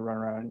 where you run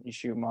around and you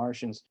shoot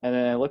Martians. And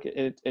then I look at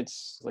it,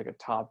 it's like a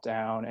top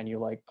down, and you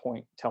like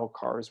tell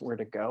cars where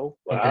to go.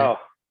 Wow.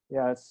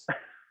 Yeah,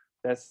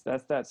 that's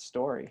that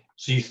story.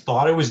 So you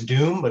thought it was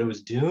Doom, but it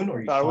was Dune,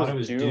 or you thought it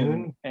was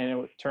Dune? And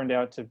it turned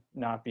out to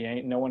not be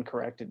any. No one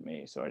corrected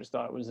me, so I just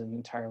thought it was an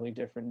entirely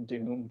different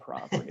Doom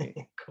property.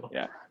 Cool.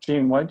 Yeah,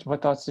 Gene,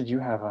 what thoughts did you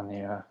have on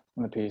the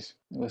piece?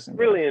 Listen,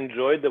 Really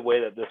enjoyed the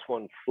way that this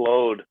one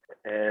flowed,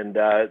 and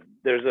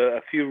there's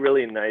a few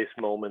really nice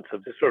moments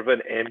of just sort of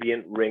an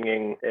ambient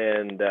ringing,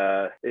 and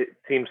it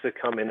seems to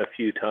come in a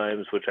few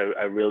times, which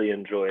I really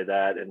enjoy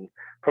that. And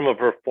from a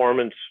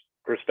performance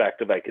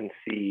perspective, I can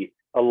see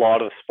a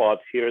lot of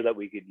spots here that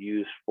we could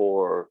use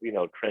for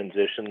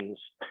transitions,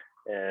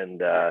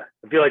 and I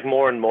feel like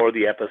more and more of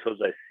the episodes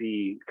I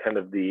see kind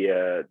of the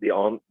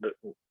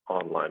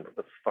online, what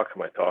the fuck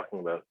am I talking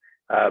about,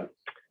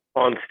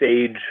 on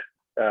stage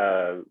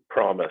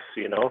promise,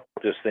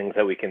 just things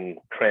that we can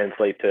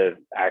translate to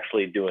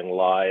actually doing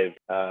live,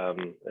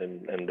 and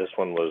this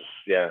one was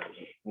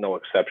no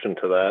exception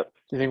to that.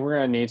 Do you think we're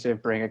going to need to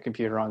bring a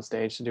computer on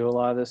stage to do a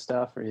lot of this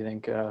stuff, or do you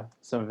think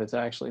some of it's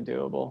actually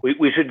doable?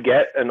 We should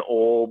get an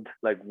old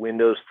like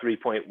Windows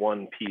 3.1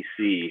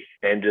 PC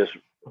and just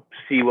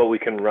see what we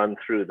can run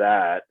through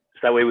that. So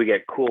that way we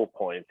get cool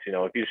points.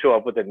 If you show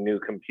up with a new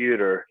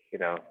computer, you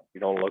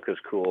don't look as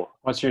cool.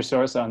 What's your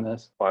source on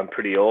this? Well, I'm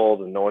pretty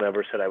old and no one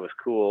ever said I was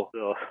cool.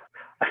 So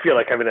I feel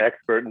like I'm an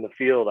expert in the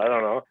field. I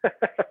don't know.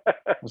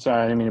 I'm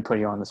sorry, I didn't mean to put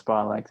you on the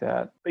spot like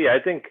that. But yeah, I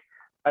think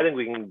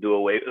we can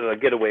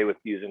get away with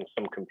using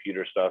some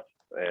computer stuff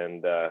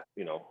and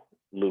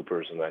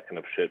loopers and that kind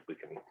of shit. We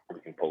can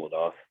pull it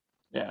off.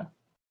 Yeah.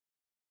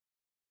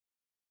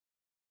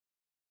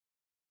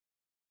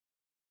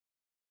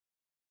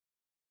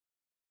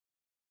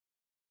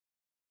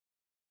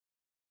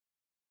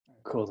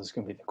 Cool. This is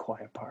gonna be the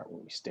quiet part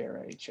where we stare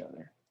at each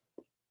other.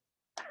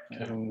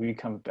 Okay. And we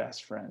become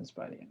best friends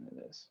by the end of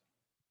this.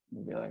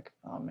 We'll be like,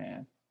 oh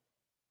man,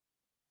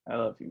 I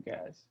love you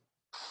guys.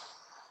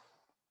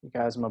 You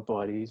guys are my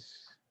buddies.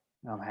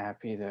 I'm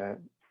happy that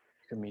we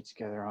could meet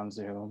together on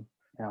Zoom.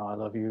 I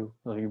love you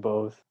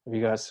both. Love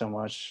you guys so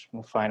much.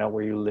 We'll find out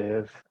where you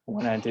live.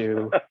 When I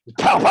do,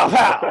 pow,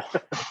 pow,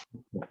 pow.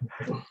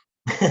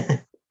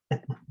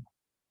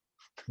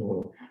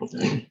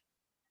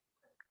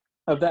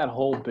 Of that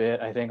whole bit,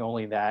 I think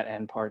only that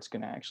end part's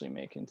gonna actually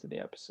make into the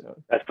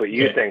episode. That's what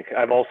you think.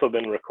 I've also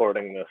been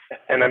recording this,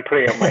 and I'm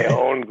putting up my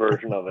own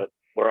version of it,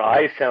 where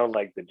I sound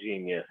like the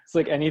genius. It's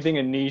like anything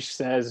Anish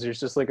says, there's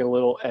just like a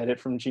little edit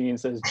from Gene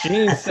says,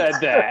 Gene said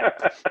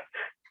that.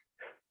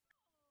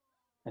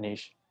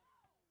 Anish.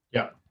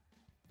 Yeah.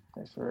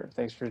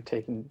 Thanks for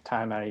taking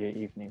time out of your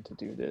evening to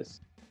do this.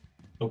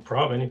 No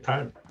problem,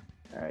 anytime.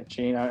 All right,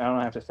 Gene, I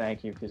don't have to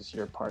thank you because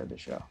you're part of the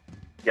show.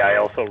 Yeah, I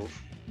also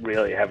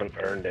really haven't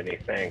earned any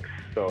thanks,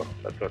 so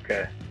that's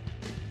okay.